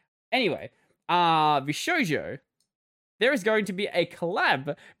that. Anyway, VShojo, there is going to be a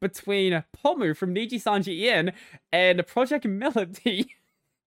collab between Pomu from Nijisanji EN and Project Melody,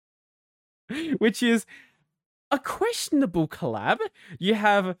 which is a questionable collab. We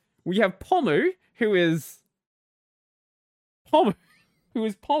have Pomu, who is Pomu.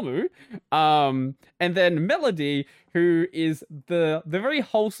 And then Melody, who is the very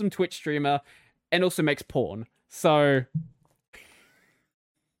wholesome Twitch streamer and also makes porn. So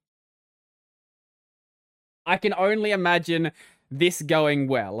I can only imagine this going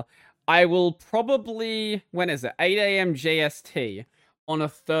well. I will probably, when is it? 8 a.m. JST on a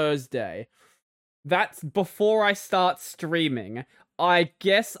Thursday. That's before I start streaming. I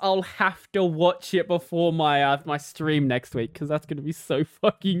guess I'll have to watch it before my my stream next week, because that's going to be so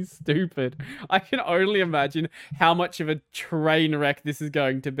fucking stupid. I can only imagine how much of a train wreck this is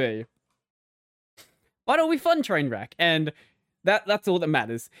going to be. But it'll be fun train wreck, and That's all that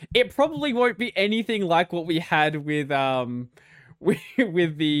matters. It probably won't be anything like what we had with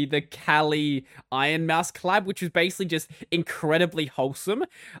with the Cali Iron Mouse collab, which was basically just incredibly wholesome.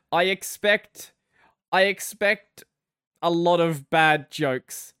 I expect a lot of bad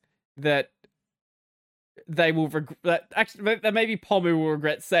jokes that they will regret. Actually, that maybe Pomu will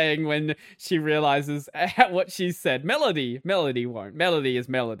regret saying when she realizes what she said. Melody won't. Melody is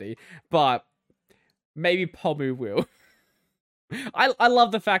Melody, but maybe Pomu will. I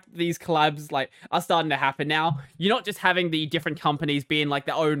love the fact that these collabs like are starting to happen now. You're not just having the different companies being like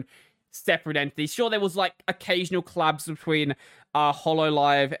their own separate entities. Sure, there was like occasional collabs between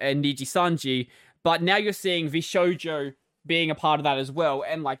Hololive and Nijisanji, but now you're seeing Vishojo being a part of that as well,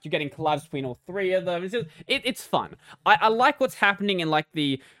 and like you're getting collabs between all three of them. It's fun. I like what's happening in like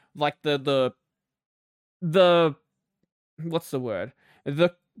the what's the word?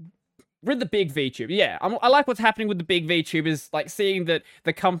 With the big VTuber, yeah, I like what's happening with the big VTubers, like seeing that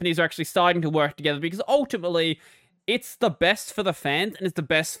the companies are actually starting to work together, because ultimately, it's the best for the fans and it's the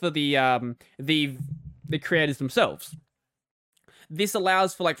best for the creators themselves. This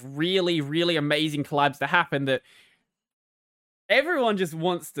allows for like really, really amazing collabs to happen that everyone just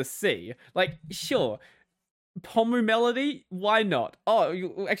wants to see. Like, sure, Pomu Melody, why not?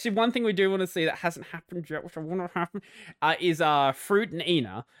 Oh, actually, one thing we do want to see that hasn't happened yet, which I want to happen, is Fruit and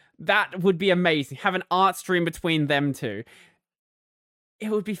Ina. That would be amazing. Have an art stream between them two. It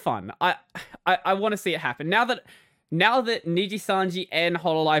would be fun. I want to see it happen. Now that Nijisanji and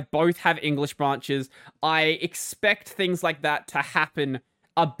Hololive both have English branches, I expect things like that to happen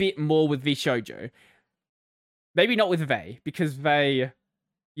a bit more with Vishojo. Maybe not with Vei, because Vei,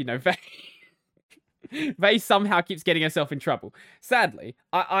 Vei somehow keeps getting herself in trouble. Sadly,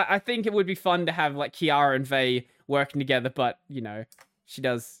 I think it would be fun to have like Kiara and Vei working together, but she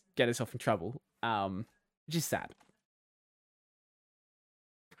does get herself in trouble, which is sad.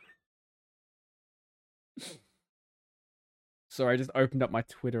 Sorry, I just opened up my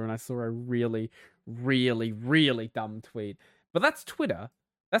Twitter and I saw a really, really, really dumb tweet. But that's Twitter.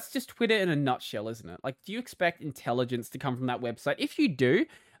 That's just Twitter in a nutshell, isn't it? Like, do you expect intelligence to come from that website? If you do,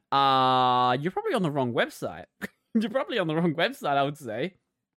 you're probably on the wrong website. You're probably on the wrong website, I would say.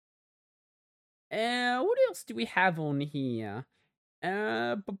 What else do we have on here?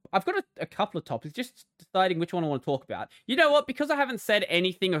 I've got a couple of topics, just deciding which one I want to talk about. You know what? Because I haven't said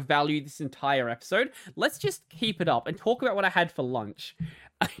anything of value this entire episode, let's just keep it up and talk about what I had for lunch.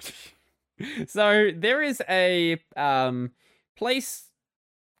 So, there is a place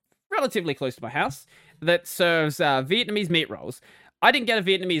relatively close to my house that serves Vietnamese meat rolls. I didn't get a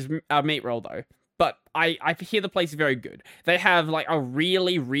Vietnamese meat roll, though, but I hear the place is very good. They have, like, a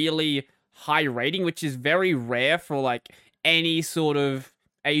really, really high rating, which is very rare for, like, any sort of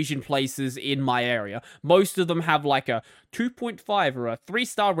Asian places in my area. Most of them have like a 2.5 or a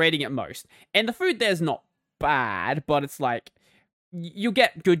 3-star rating at most. And the food there's not bad, but it's like, you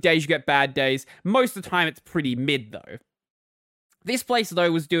get good days, you get bad days. Most of the time it's pretty mid though. This place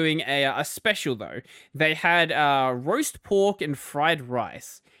though was doing a special though. They had roast pork and fried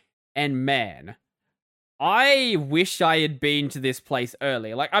rice. And man, I wish I had been to this place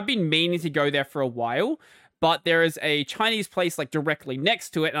earlier. Like, I've been meaning to go there for a while, but there is a Chinese place like directly next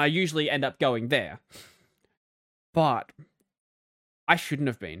to it, and I usually end up going there. But I shouldn't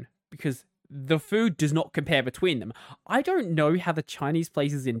have been, because the food does not compare between them. I don't know how the Chinese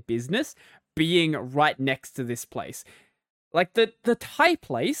place is in business being right next to this place. Like, the Thai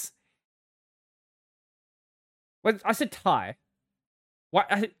place... Well, I said Thai.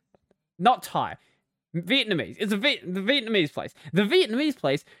 What? Not Thai. Vietnamese. It's the Vietnamese place. The Vietnamese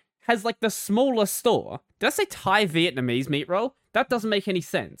place has, like, the smaller store. Did I say Thai Vietnamese meat roll? That doesn't make any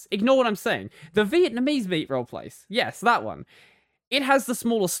sense. Ignore what I'm saying. The Vietnamese meat roll place. Yes, that one. It has the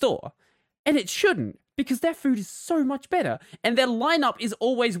smaller store. And it shouldn't, because their food is so much better. And their lineup is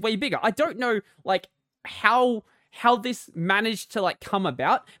always way bigger. I don't know, like, how this managed to, like, come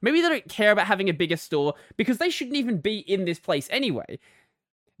about. Maybe they don't care about having a bigger store, because they shouldn't even be in this place anyway.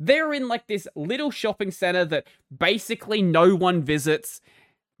 They're in, like, this little shopping center that basically no one visits.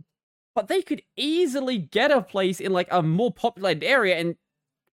 But they could easily get a place in, like, a more populated area and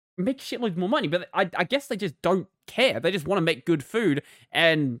make shitloads more money. But I guess they just don't care. They just want to make good food,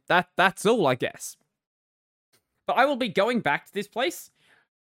 and that's all, I guess. But I will be going back to this place,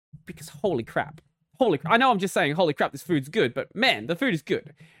 because holy crap. I know I'm just saying, holy crap, this food's good, but man, the food is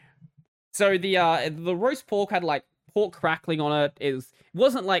good. So the roast pork had, like, pork crackling on it. It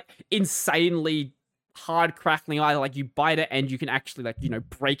wasn't, like, insanely hard crackling either. Like, you bite it and you can actually, like,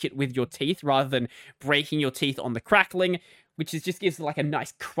 break it with your teeth rather than breaking your teeth on the crackling, which just gives like a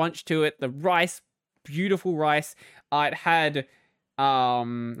nice crunch to it. The rice, beautiful rice. It had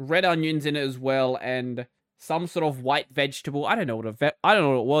red onions in it as well, and some sort of white vegetable. I don't know what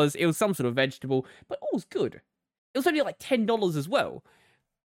it was. It was some sort of vegetable, but all was good. It was only like $10 as well.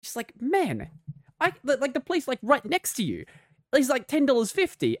 Just like, man, like the place like right next to you. It's like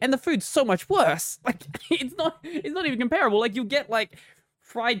 $10.50, and the food's so much worse. Like it's not even comparable. Like you'll get like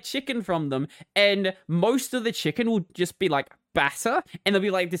fried chicken from them, and most of the chicken will just be like batter, and there'll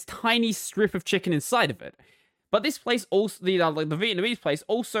be like this tiny strip of chicken inside of it. But this place also, the Vietnamese place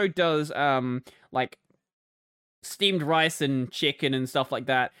also does like steamed rice and chicken and stuff like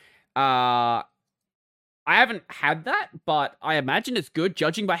that. I haven't had that, but I imagine it's good.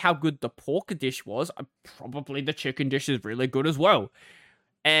 Judging by how good the pork dish was, probably the chicken dish is really good as well.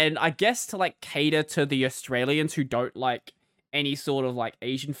 And I guess to like cater to the Australians who don't like any sort of like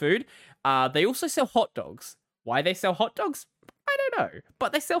Asian food, they also sell hot dogs. Why they sell hot dogs? I don't know,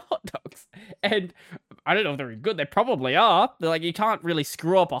 but they sell hot dogs. And I don't know if they're good. They probably are. They're like, you can't really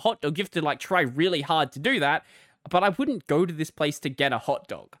screw up a hot dog. You have to like try really hard to do that. But I wouldn't go to this place to get a hot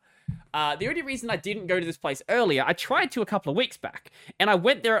dog. The only reason I didn't go to this place earlier, I tried to a couple of weeks back, and I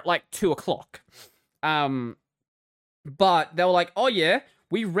went there at like 2 o'clock. But they were like, oh yeah,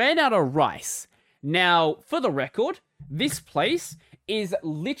 we ran out of rice. Now, for the record, this place is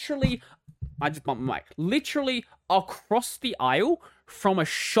literally, I just bumped my mic, literally across the aisle from a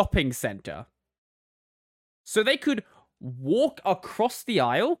shopping center. So they could walk across the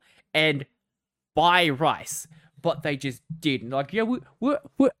aisle and buy rice. But they just didn't. Like, yeah, we're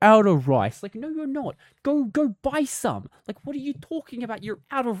out of rice. Like, no, you're not. Go buy some. Like, what are you talking about? You're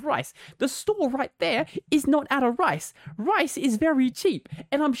out of rice. The store right there is not out of rice. Rice is very cheap,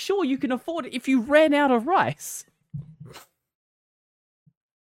 and I'm sure you can afford it if you ran out of rice.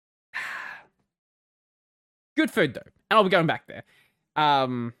 Good food though, and I'll be going back there.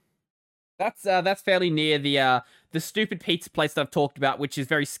 That's fairly near the stupid pizza place that I've talked about, which is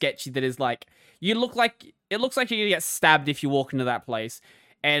very sketchy. That is like, it looks like you're gonna get stabbed if you walk into that place,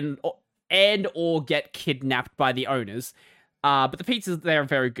 and or get kidnapped by the owners. But the pizzas there are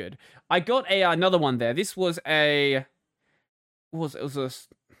very good. I got another one there. This was it was a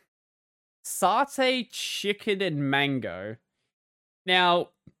satay chicken and mango. Now,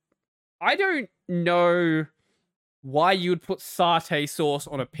 I don't know why you would put satay sauce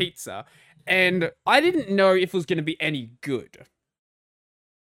on a pizza, and I didn't know if it was going to be any good.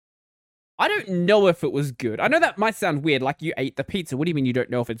 I don't know if it was good. I know that might sound weird, like you ate the pizza. What do you mean you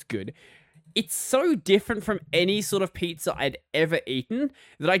don't know if it's good? It's so different from any sort of pizza I'd ever eaten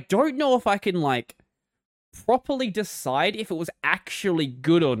that I don't know if I can, like, properly decide if it was actually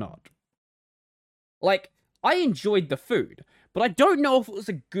good or not. Like, I enjoyed the food, but I don't know if it was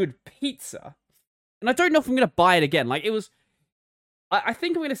a good pizza. And I don't know if I'm going to buy it again. Like, it was... I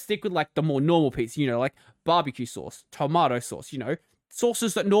think I'm going to stick with, like, the more normal pizza, you know, like barbecue sauce, tomato sauce, you know,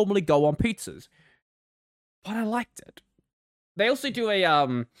 sauces that normally go on pizzas. But I liked it. They also do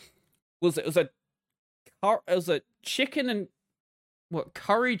a, it was a chicken and, what,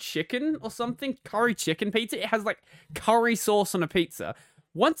 curry chicken or something? Curry chicken pizza? It has, like, curry sauce on a pizza.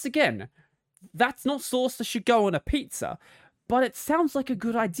 Once again, that's not sauce that should go on a pizza. But it sounds like a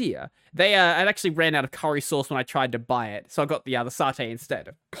good idea. I actually ran out of curry sauce when I tried to buy it, so I got the satay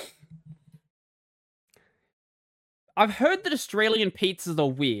instead. I've heard that Australian pizzas are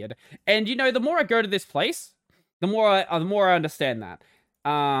weird, and you know, the more I go to this place, the more I understand that.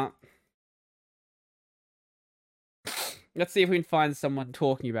 Let's see if we can find someone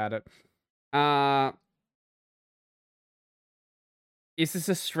talking about it. Is this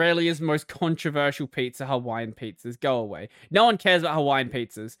Australia's most controversial pizza? Hawaiian pizzas. Go away. No one cares about Hawaiian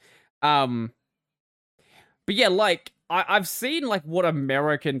pizzas. But yeah, like, I've seen, like, what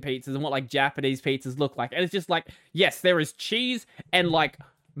American pizzas and what, like, Japanese pizzas look like. And it's just like, yes, there is cheese and, like,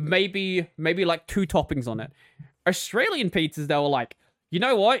 maybe, like, 2 toppings on it. Australian pizzas, they were like, you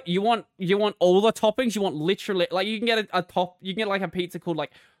know what? You want all the toppings? You want literally, like, you can get you can get, like, a pizza called,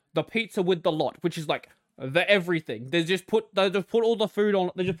 like, the pizza with the lot, which is, like, the everything. They just put all the food on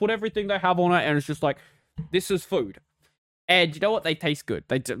it. They just put everything they have on it, and it's just like, this is food. And you know what? They taste good.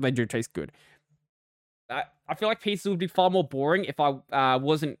 They do taste good. I feel like pizza would be far more boring if I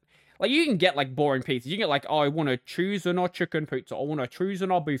wasn't... Like, you can get, like, boring pizzas. You can get, like, oh, I want a cheese and a chicken pizza. I want a cheese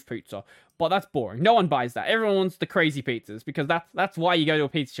and a beef pizza. But that's boring. No one buys that. Everyone wants the crazy pizzas, because that's why you go to a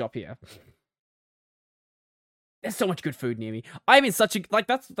pizza shop here. There's so much good food near me. I'm in such a... Like,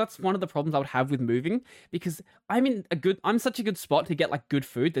 that's one of the problems I would have with moving, because I'm such a good spot to get, like, good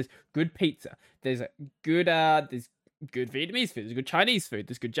food. There's good pizza. There's good Vietnamese food. There's good Chinese food.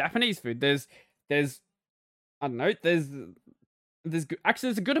 There's good Japanese food. There's I don't know, there's Actually,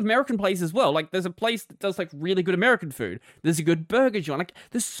 there's a good American place as well. Like, there's a place that does like really good American food. There's a good burger joint. Like,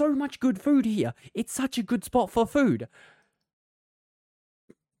 there's so much good food here. It's such a good spot for food.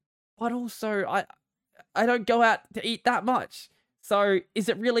 But also, I don't go out to eat that much. So is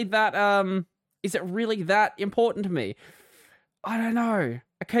it really that important to me? I don't know.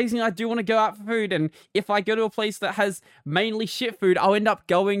 Occasionally I do want to go out for food, and if I go to a place that has mainly shit food, I'll end up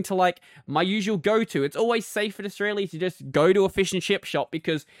going to like my usual go-to. It's always safe in Australia to just go to a fish and chip shop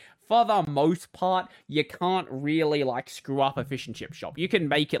because for the most part, you can't really like screw up a fish and chip shop. You can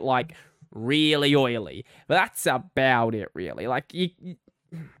make it like really oily, but that's about it really. Like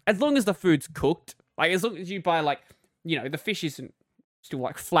as long as the food's cooked, like as long as you buy like, the fish isn't still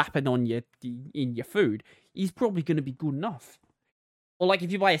like flapping on in your food, is probably going to be good enough. Or like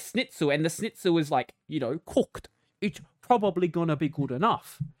if you buy a schnitzel and the schnitzel is like, cooked, it's probably going to be good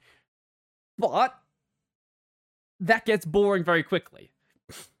enough. But that gets boring very quickly.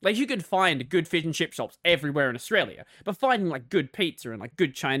 Like you can find good fish and chip shops everywhere in Australia, but finding like good pizza and like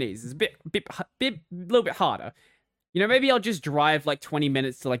good Chinese is a little bit harder. Maybe I'll just drive like 20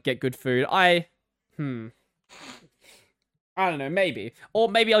 minutes to like get good food. I don't know, maybe. Or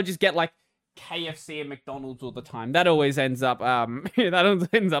maybe I'll just get like KFC and McDonald's all the time. That always ends up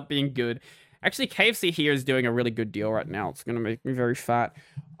being good. Actually, KFC here is doing a really good deal right now. It's gonna make me very fat.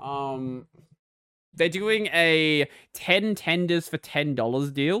 They're doing a 10 tenders for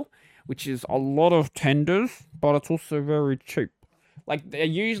 $10 deal, which is a lot of tenders, but it's also very cheap. Like,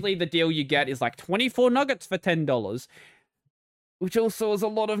 usually the deal you get is like 24 nuggets for $10, which also is a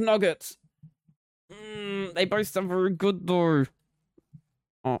lot of nuggets. They both sound very good though.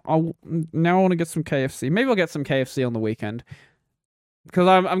 Now I want to get some KFC. Maybe I'll get some KFC on the weekend. Because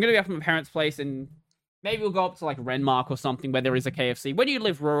I'm going to be up at my parents' place and maybe we'll go up to like Renmark or something where there is a KFC. When you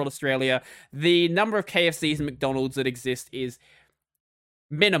live rural Australia, the number of KFCs and McDonald's that exist is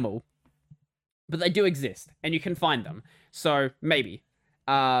minimal. But they do exist and you can find them. So maybe.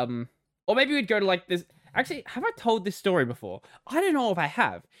 Or maybe we'd go to like this. Actually, have I told this story before? I don't know if I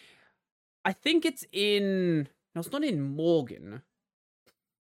have. I think it's in... No, it's not in Morgan.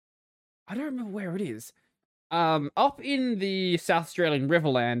 I don't remember where it is. Up in the South Australian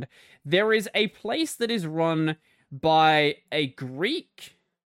Riverland, there is a place that is run by a Greek,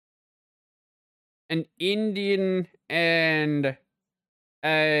 an Indian, and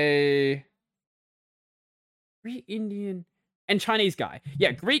a Greek, Indian, and Chinese guy.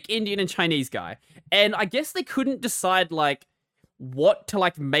 Yeah, Greek, Indian, and Chinese guy. And I guess they couldn't decide, like, what to,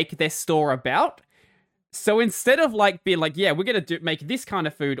 like, make their store about. So instead of, like, being like, yeah, we're gonna make this kind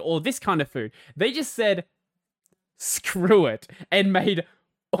of food or this kind of food, they just said, screw it, and made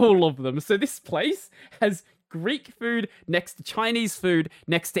all of them. So this place has Greek food next to Chinese food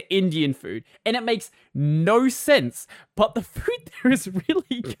next to Indian food, and it makes no sense, but the food there is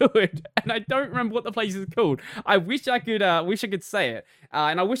really good, and I don't remember what the place is called. I wish I could say it,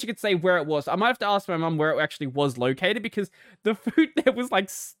 and I wish I could say where it was. I might have to ask my mum where it actually was located, because the food there was like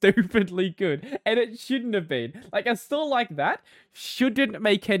stupidly good, and it shouldn't have been. Like, a store like that shouldn't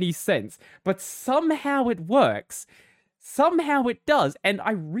make any sense, but somehow it works. Somehow it does, and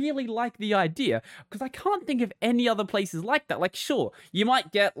I really like the idea, because I can't think of any other places like that. Like, sure, you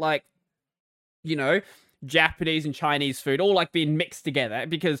might get, like, Japanese and Chinese food all, like, being mixed together,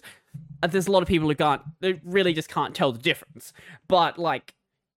 because there's a lot of people who they really just can't tell the difference. But, like,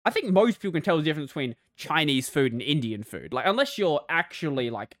 I think most people can tell the difference between Chinese food and Indian food. Like, unless you're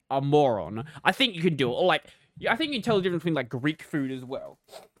actually, like, a moron, I think you can do it. Or, like, I think you can tell the difference between, like, Greek food as well.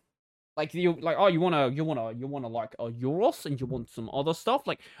 Like, you want like a gyros and you want some other stuff.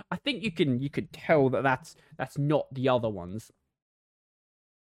 Like, I think you could tell that that's not the other ones.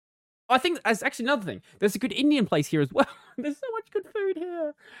 I think that's actually another thing. There's a good Indian place here as well. There's so much good food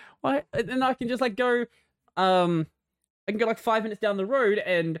here. Right? And I can just like go, I can go like 5 minutes down the road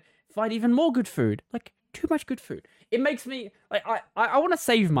and find even more good food. Like, too much good food. It makes me like I want to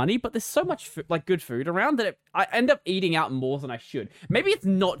save money, but there's so much like good food around that I end up eating out more than I should. Maybe it's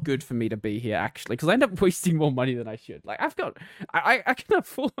not good for me to be here actually, because I end up wasting more money than I should. Like, I can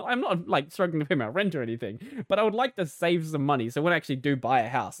afford. I'm not like struggling to pay my rent or anything, but I would like to save some money so when I actually do buy a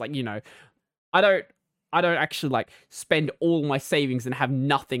house, like, I don't actually like spend all my savings and have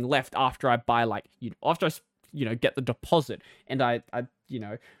nothing left after I buy, like, after I get the deposit and I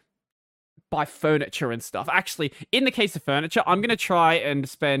buy furniture and stuff. Actually, in the case of furniture, I'm going to try and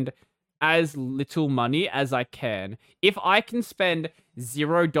spend as little money as I can. If I can spend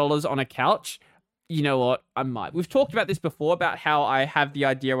 $0 on a couch, you know what? I might. We've talked about this before, about how I have the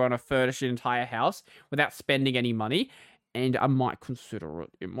idea I want to furnish an entire house without spending any money, and I might consider it.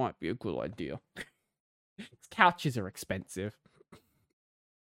 It might be a good idea. Couches are expensive.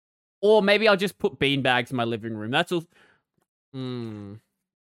 Or maybe I'll just put beanbags in my living room. That's all. Hmm.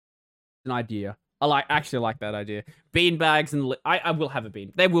 An idea. Actually like that idea. Beanbags and I will have a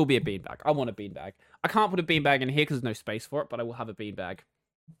bean. There will be a beanbag. I want a beanbag. I can't put a beanbag in here because there's no space for it, but I will have a beanbag.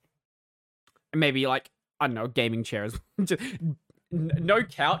 And maybe like, I don't know, a gaming chair. No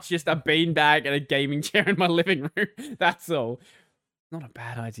couch, just a beanbag and a gaming chair in my living room. That's all. Not a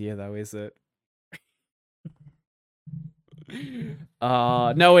bad idea though, is it?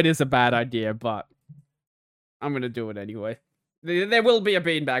 No, it is a bad idea, but I'm gonna do it anyway. There will be a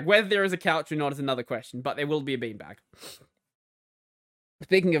beanbag. Whether there is a couch or not is another question, but there will be a beanbag.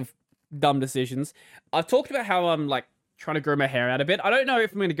 Speaking of dumb decisions, I've talked about how I'm like trying to grow my hair out a bit. I don't know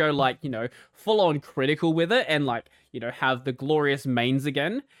if I'm gonna go like, you know, full on critical with it and like, you know, have the glorious manes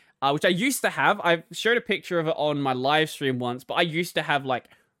again, which I used to have. I showed a picture of it on my live stream once, but I used to have like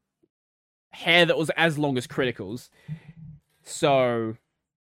hair that was as long as Critical's. So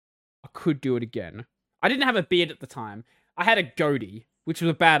I could do it again. I didn't have a beard at the time. I had a goatee, which was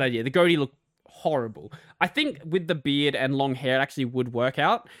a bad idea. The goatee looked horrible. I think with the beard and long hair, it actually would work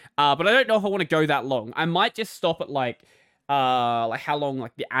out. But I don't know if I want to go that long. I might just stop at like how long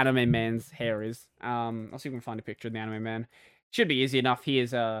like the anime man's hair is. I'll see if we can find a picture of the anime man. Should be easy enough. He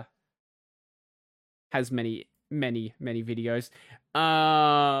is has many videos.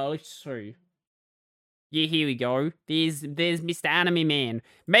 Let's see. Yeah, here we go. There's Mr. Anime Man.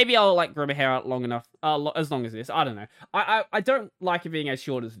 Maybe I'll like grow my hair out long enough, as long as this. I don't know. I don't like it being as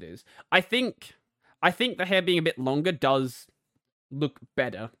short as it is. I think the hair being a bit longer does look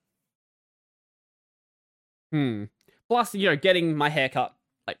better. Plus, you know, getting my hair cut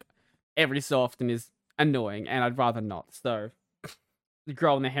like every so often is annoying, and I'd rather not. So,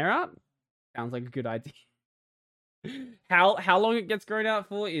 growing the hair out sounds like a good idea. How long it gets grown out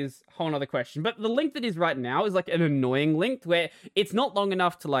for is a whole other question. But the length it is right now is like an annoying length where it's not long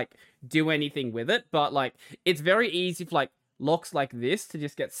enough to like do anything with it, but like it's very easy for like locks like this to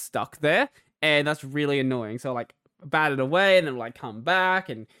just get stuck there, and that's really annoying. So like bat it away and then like come back,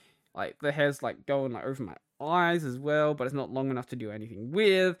 and like the hair's like going like over my eyes as well, but it's not long enough to do anything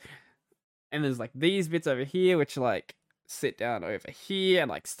with. And there's like these bits over here which like sit down over here and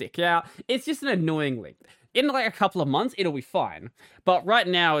like stick out. It's just an annoying length. In like a couple of months, it'll be fine. But right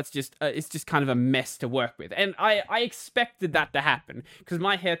now, it's just kind of a mess to work with. And I expected that to happen because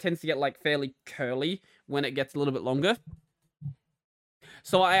my hair tends to get like fairly curly when it gets a little bit longer.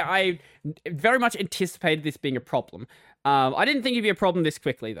 So I very much anticipated this being a problem. I didn't think it'd be a problem this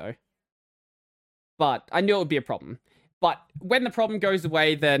quickly though. But I knew it would be a problem. But when the problem goes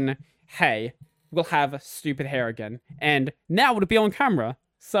away, then hey, we'll have stupid hair again. And now it'll be on camera.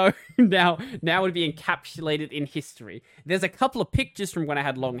 So now it would be encapsulated in history. There's a couple of pictures from when I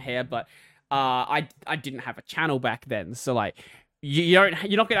had long hair, but I didn't have a channel back then. So like you're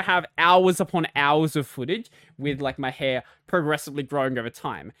not gonna have hours upon hours of footage with like my hair progressively growing over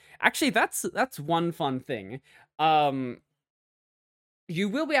time. Actually, that's one fun thing. You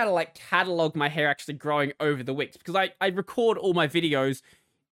will be able to like catalog my hair actually growing over the weeks because I record all my videos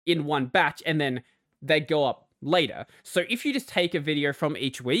in one batch and then they go up later. So if you just take a video from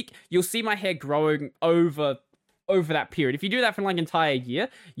each week, you'll see my hair growing over that period. If you do that for like an entire year,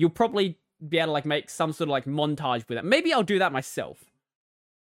 you'll probably be able to like make some sort of like montage with it. Maybe I'll do that myself.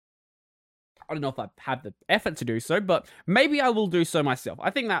 I don't know if I have the effort to do so, but maybe I will do so myself. I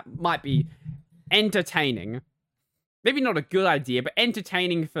think that might be entertaining. Maybe not a good idea, but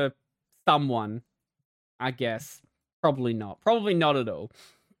entertaining for someone, I guess. Probably not. Probably not at all.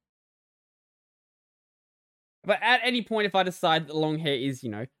 But at any point, if I decide that long hair is,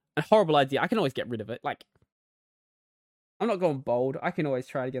 you know, a horrible idea, I can always get rid of it. Like, I'm not going bald. I can always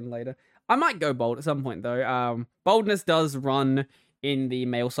try it again later. I might go bald at some point, though. Baldness does run in the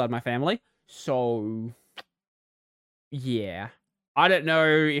male side of my family. So, yeah. I don't know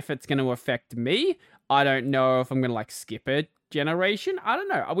if it's going to affect me. I don't know if I'm going to, like, skip a generation. I don't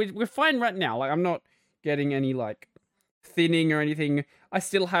know. We're fine right now. Like, I'm not getting any, like, thinning or anything. I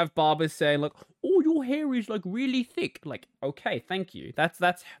still have barbers saying like, "Oh, your hair is like really thick." Like, okay, thank you. That's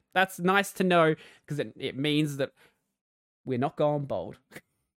nice to know because it means that we're not going bald.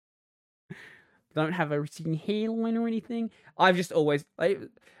 Don't have a receding hairline or anything. I've just always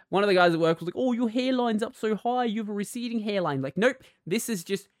one of the guys at work was like, "Oh, your hairline's up so high. You have a receding hairline." Like, nope. This is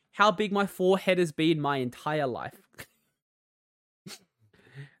just how big my forehead has been my entire life.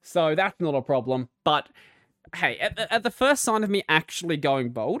 So that's not a problem, but hey, at the first sign of me actually going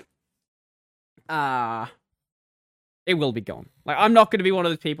bald, it will be gone. Like, I'm not going to be one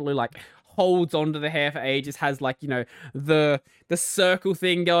of those people who, like, holds onto the hair for ages, has like, you know, the circle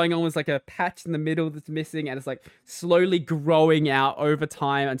thing going on, with like a patch in the middle that's missing, and it's like slowly growing out over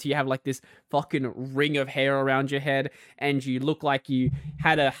time until you have like this fucking ring of hair around your head, and you look like you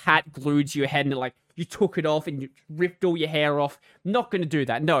had a hat glued to your head and like you took it off and you ripped all your hair off. Not gonna do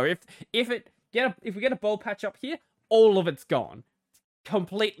that. No, if we get a bald patch up here, all of it's gone.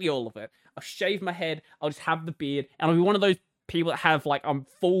 Completely all of it. I'll shave my head, I'll just have the beard, and I'll be one of those people that have like a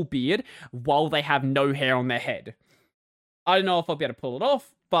full beard while they have no hair on their head. I don't know if I'll be able to pull it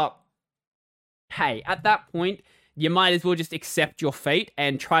off, but hey, at that point, you might as well just accept your fate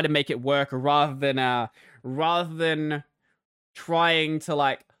and try to make it work rather than trying to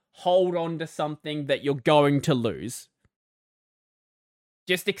like hold on to something that you're going to lose.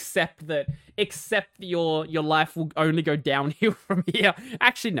 Just accept that your life will only go downhill from here.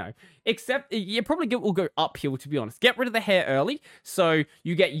 Actually, no. You probably will go uphill, to be honest. Get rid of the hair early so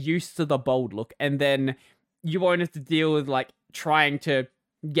you get used to the bold look, and then you won't have to deal with like trying to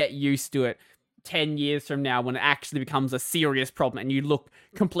get used to it 10 years from now when it actually becomes a serious problem and you look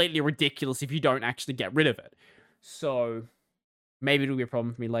completely ridiculous if you don't actually get rid of it. So maybe it'll be a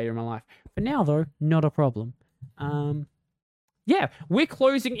problem for me later in my life. For now, though, not a problem. Yeah, we're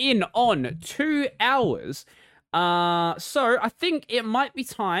closing in on 2 hours. So I think it might be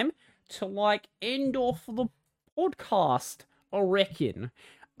time to like end off the podcast, I reckon.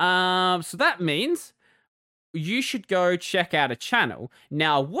 So that means you should go check out a channel.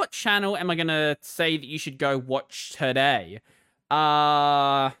 Now, what channel am I gonna say that you should go watch today?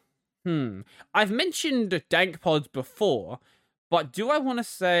 I've mentioned Dank Pods before, but do I want to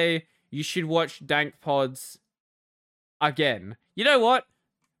say you should watch Dank Pods again? You know what?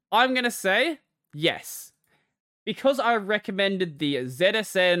 I'm gonna say yes. Because I recommended the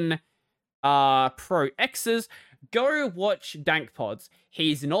ZSN Pro X's, go watch Dank Pods.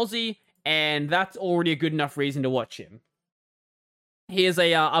 He's an Aussie, and that's already a good enough reason to watch him. He has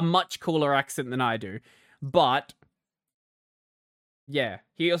a much cooler accent than I do. But yeah,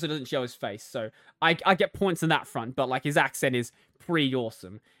 he also doesn't show his face, so I get points on that front, but like his accent is pretty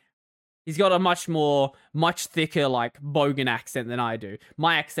awesome. He's got a much thicker, like, bogan accent than I do.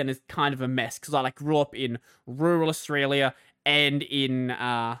 My accent is kind of a mess, because I, like, grew up in rural Australia and in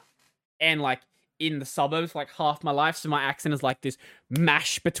the suburbs, like, half my life, so my accent is, like, this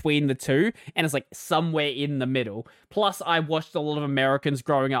mash between the two, and it's, like, somewhere in the middle. Plus, I watched a lot of Americans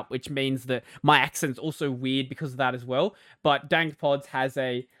growing up, which means that my accent's also weird because of that as well. But Dank Pods has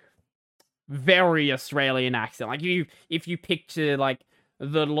a very Australian accent. Like, if you picture, like,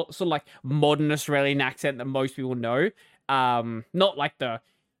 the sort of like modern Australian accent that most people know, not like the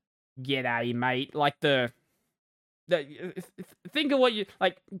 "g'day mate," like the think of what you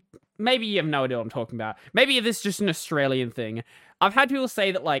like. Maybe you have no idea what I'm talking about. Maybe this is just an Australian thing. I've had people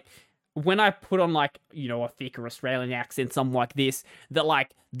say that like when I put on like, you know, a thicker Australian accent, something like this, that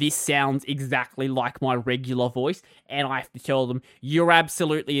like this sounds exactly like my regular voice, and I have to tell them, you're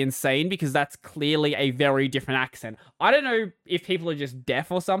absolutely insane, because that's clearly a very different accent. I don't know if people are just deaf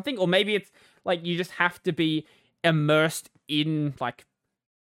or something, or maybe it's like you just have to be immersed in like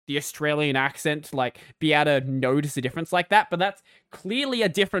the Australian accent to like be able to notice a difference like that, but that's clearly a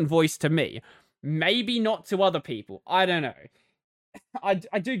different voice to me. Maybe not to other people. I don't know. I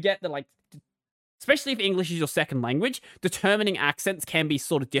do get that, like, especially if English is your second language, determining accents can be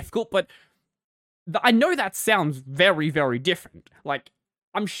sort of difficult, but I know that sounds very, very different. Like,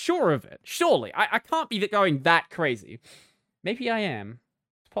 I'm sure of it. Surely. I can't be going that crazy. Maybe I am.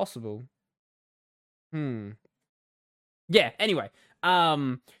 It's possible. Yeah, anyway.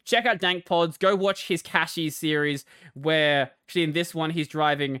 Check out Dank Pods. Go watch his Cashies series, where, actually in this one, he's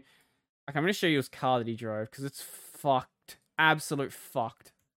driving... Okay, I'm going to show you his car that he drove, because it's fucked. Absolute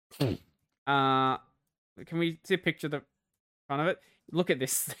fucked. Can we see a picture of the front of it? Look at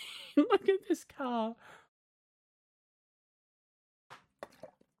this. Look at this car.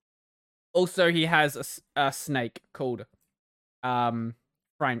 Also, he has a snake called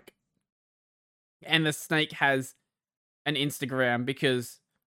Frank. And the snake has an Instagram, because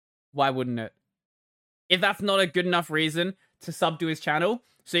why wouldn't it? If that's not a good enough reason to sub to his channel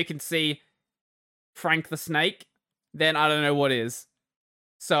so you can see Frank the snake, then I don't know what is.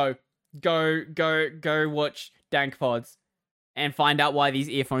 So go watch Dank Pods and find out why these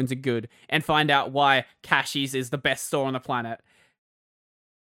earphones are good, and find out why Cashies is the best store on the planet.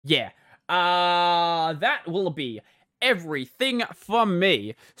 Yeah. That will be everything from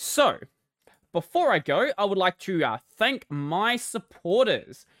me. So, before I go, I would like to thank my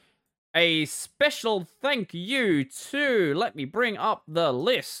supporters. A special thank you to, let me bring up the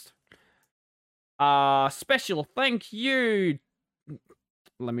list. Special thank you.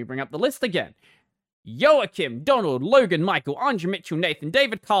 let me bring up the list again. Joachim, Donald, Logan, Michael, Andrew, Mitchell, Nathan,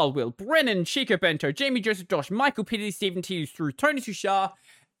 David, Carl, Will, Brennan, Chico Bento, Jamie, Joseph, Josh, Michael, Peter, Stephen T, through Tony Sushar,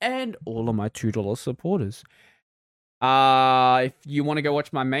 and all of my $2 supporters. If you want to go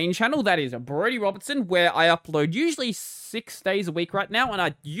watch my main channel, that is Brody Robertson, where I upload usually 6 days a week right now, and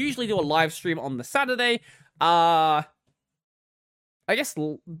I usually do a live stream on the Saturday. I guess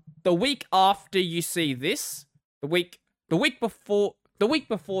the week after you see this, the week before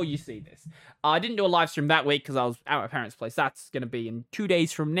you see this. I didn't do a live stream that week because I was at my parents' place. That's going to be in 2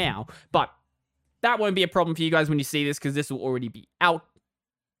 days from now. But that won't be a problem for you guys when you see this because this will already be out.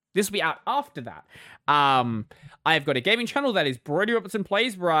 This will be out after that. I've got a gaming channel that is Brody Robertson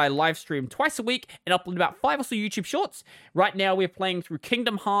Plays, where I live stream twice a week and upload about 5 or so YouTube shorts. Right now, we're playing through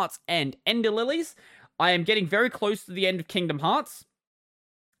Kingdom Hearts and Ender Lilies. I am getting very close to the end of Kingdom Hearts.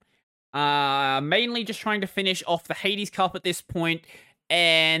 Mainly just trying to finish off the Hades Cup at this point,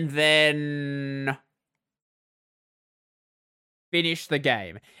 and then finish the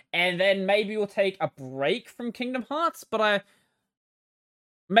game. And then maybe we'll take a break from Kingdom Hearts, but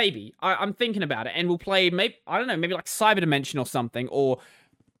I'm thinking about it, and we'll play, maybe like Cyber Dimension or something, or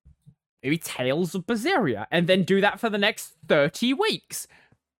maybe Tales of Berseria, and then do that for the next 30 weeks.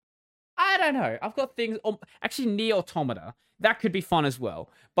 I don't know. I've got things, actually Nier Automata. That could be fun as well.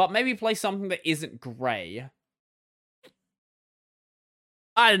 But maybe play something that isn't grey.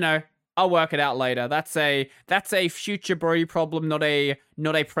 I don't know. I'll work it out later. That's a future Brody problem, not a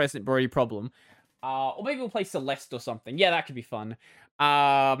present Brody problem. Or maybe we'll play Celeste or something. Yeah, that could be fun.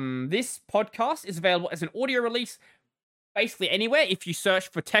 This podcast is available as an audio release basically anywhere. If you search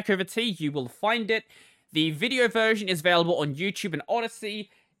for Tech Over Tea, you will find it. The video version is available on YouTube and Odyssey.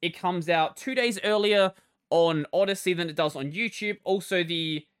 It comes out 2 days earlier on Odyssey than it does on YouTube. Also,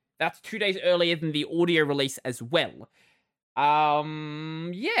 that's 2 days earlier than the audio release as well.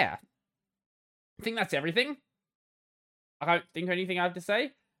 Yeah. I think that's everything. I don't think anything I have to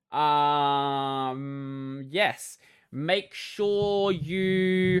say. Yes. Make sure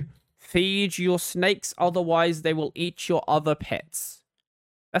you feed your snakes, otherwise they will eat your other pets.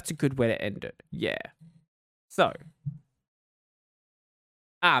 That's a good way to end it. Yeah. So,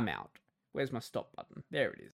 I'm out. Where's my stop button? There it is.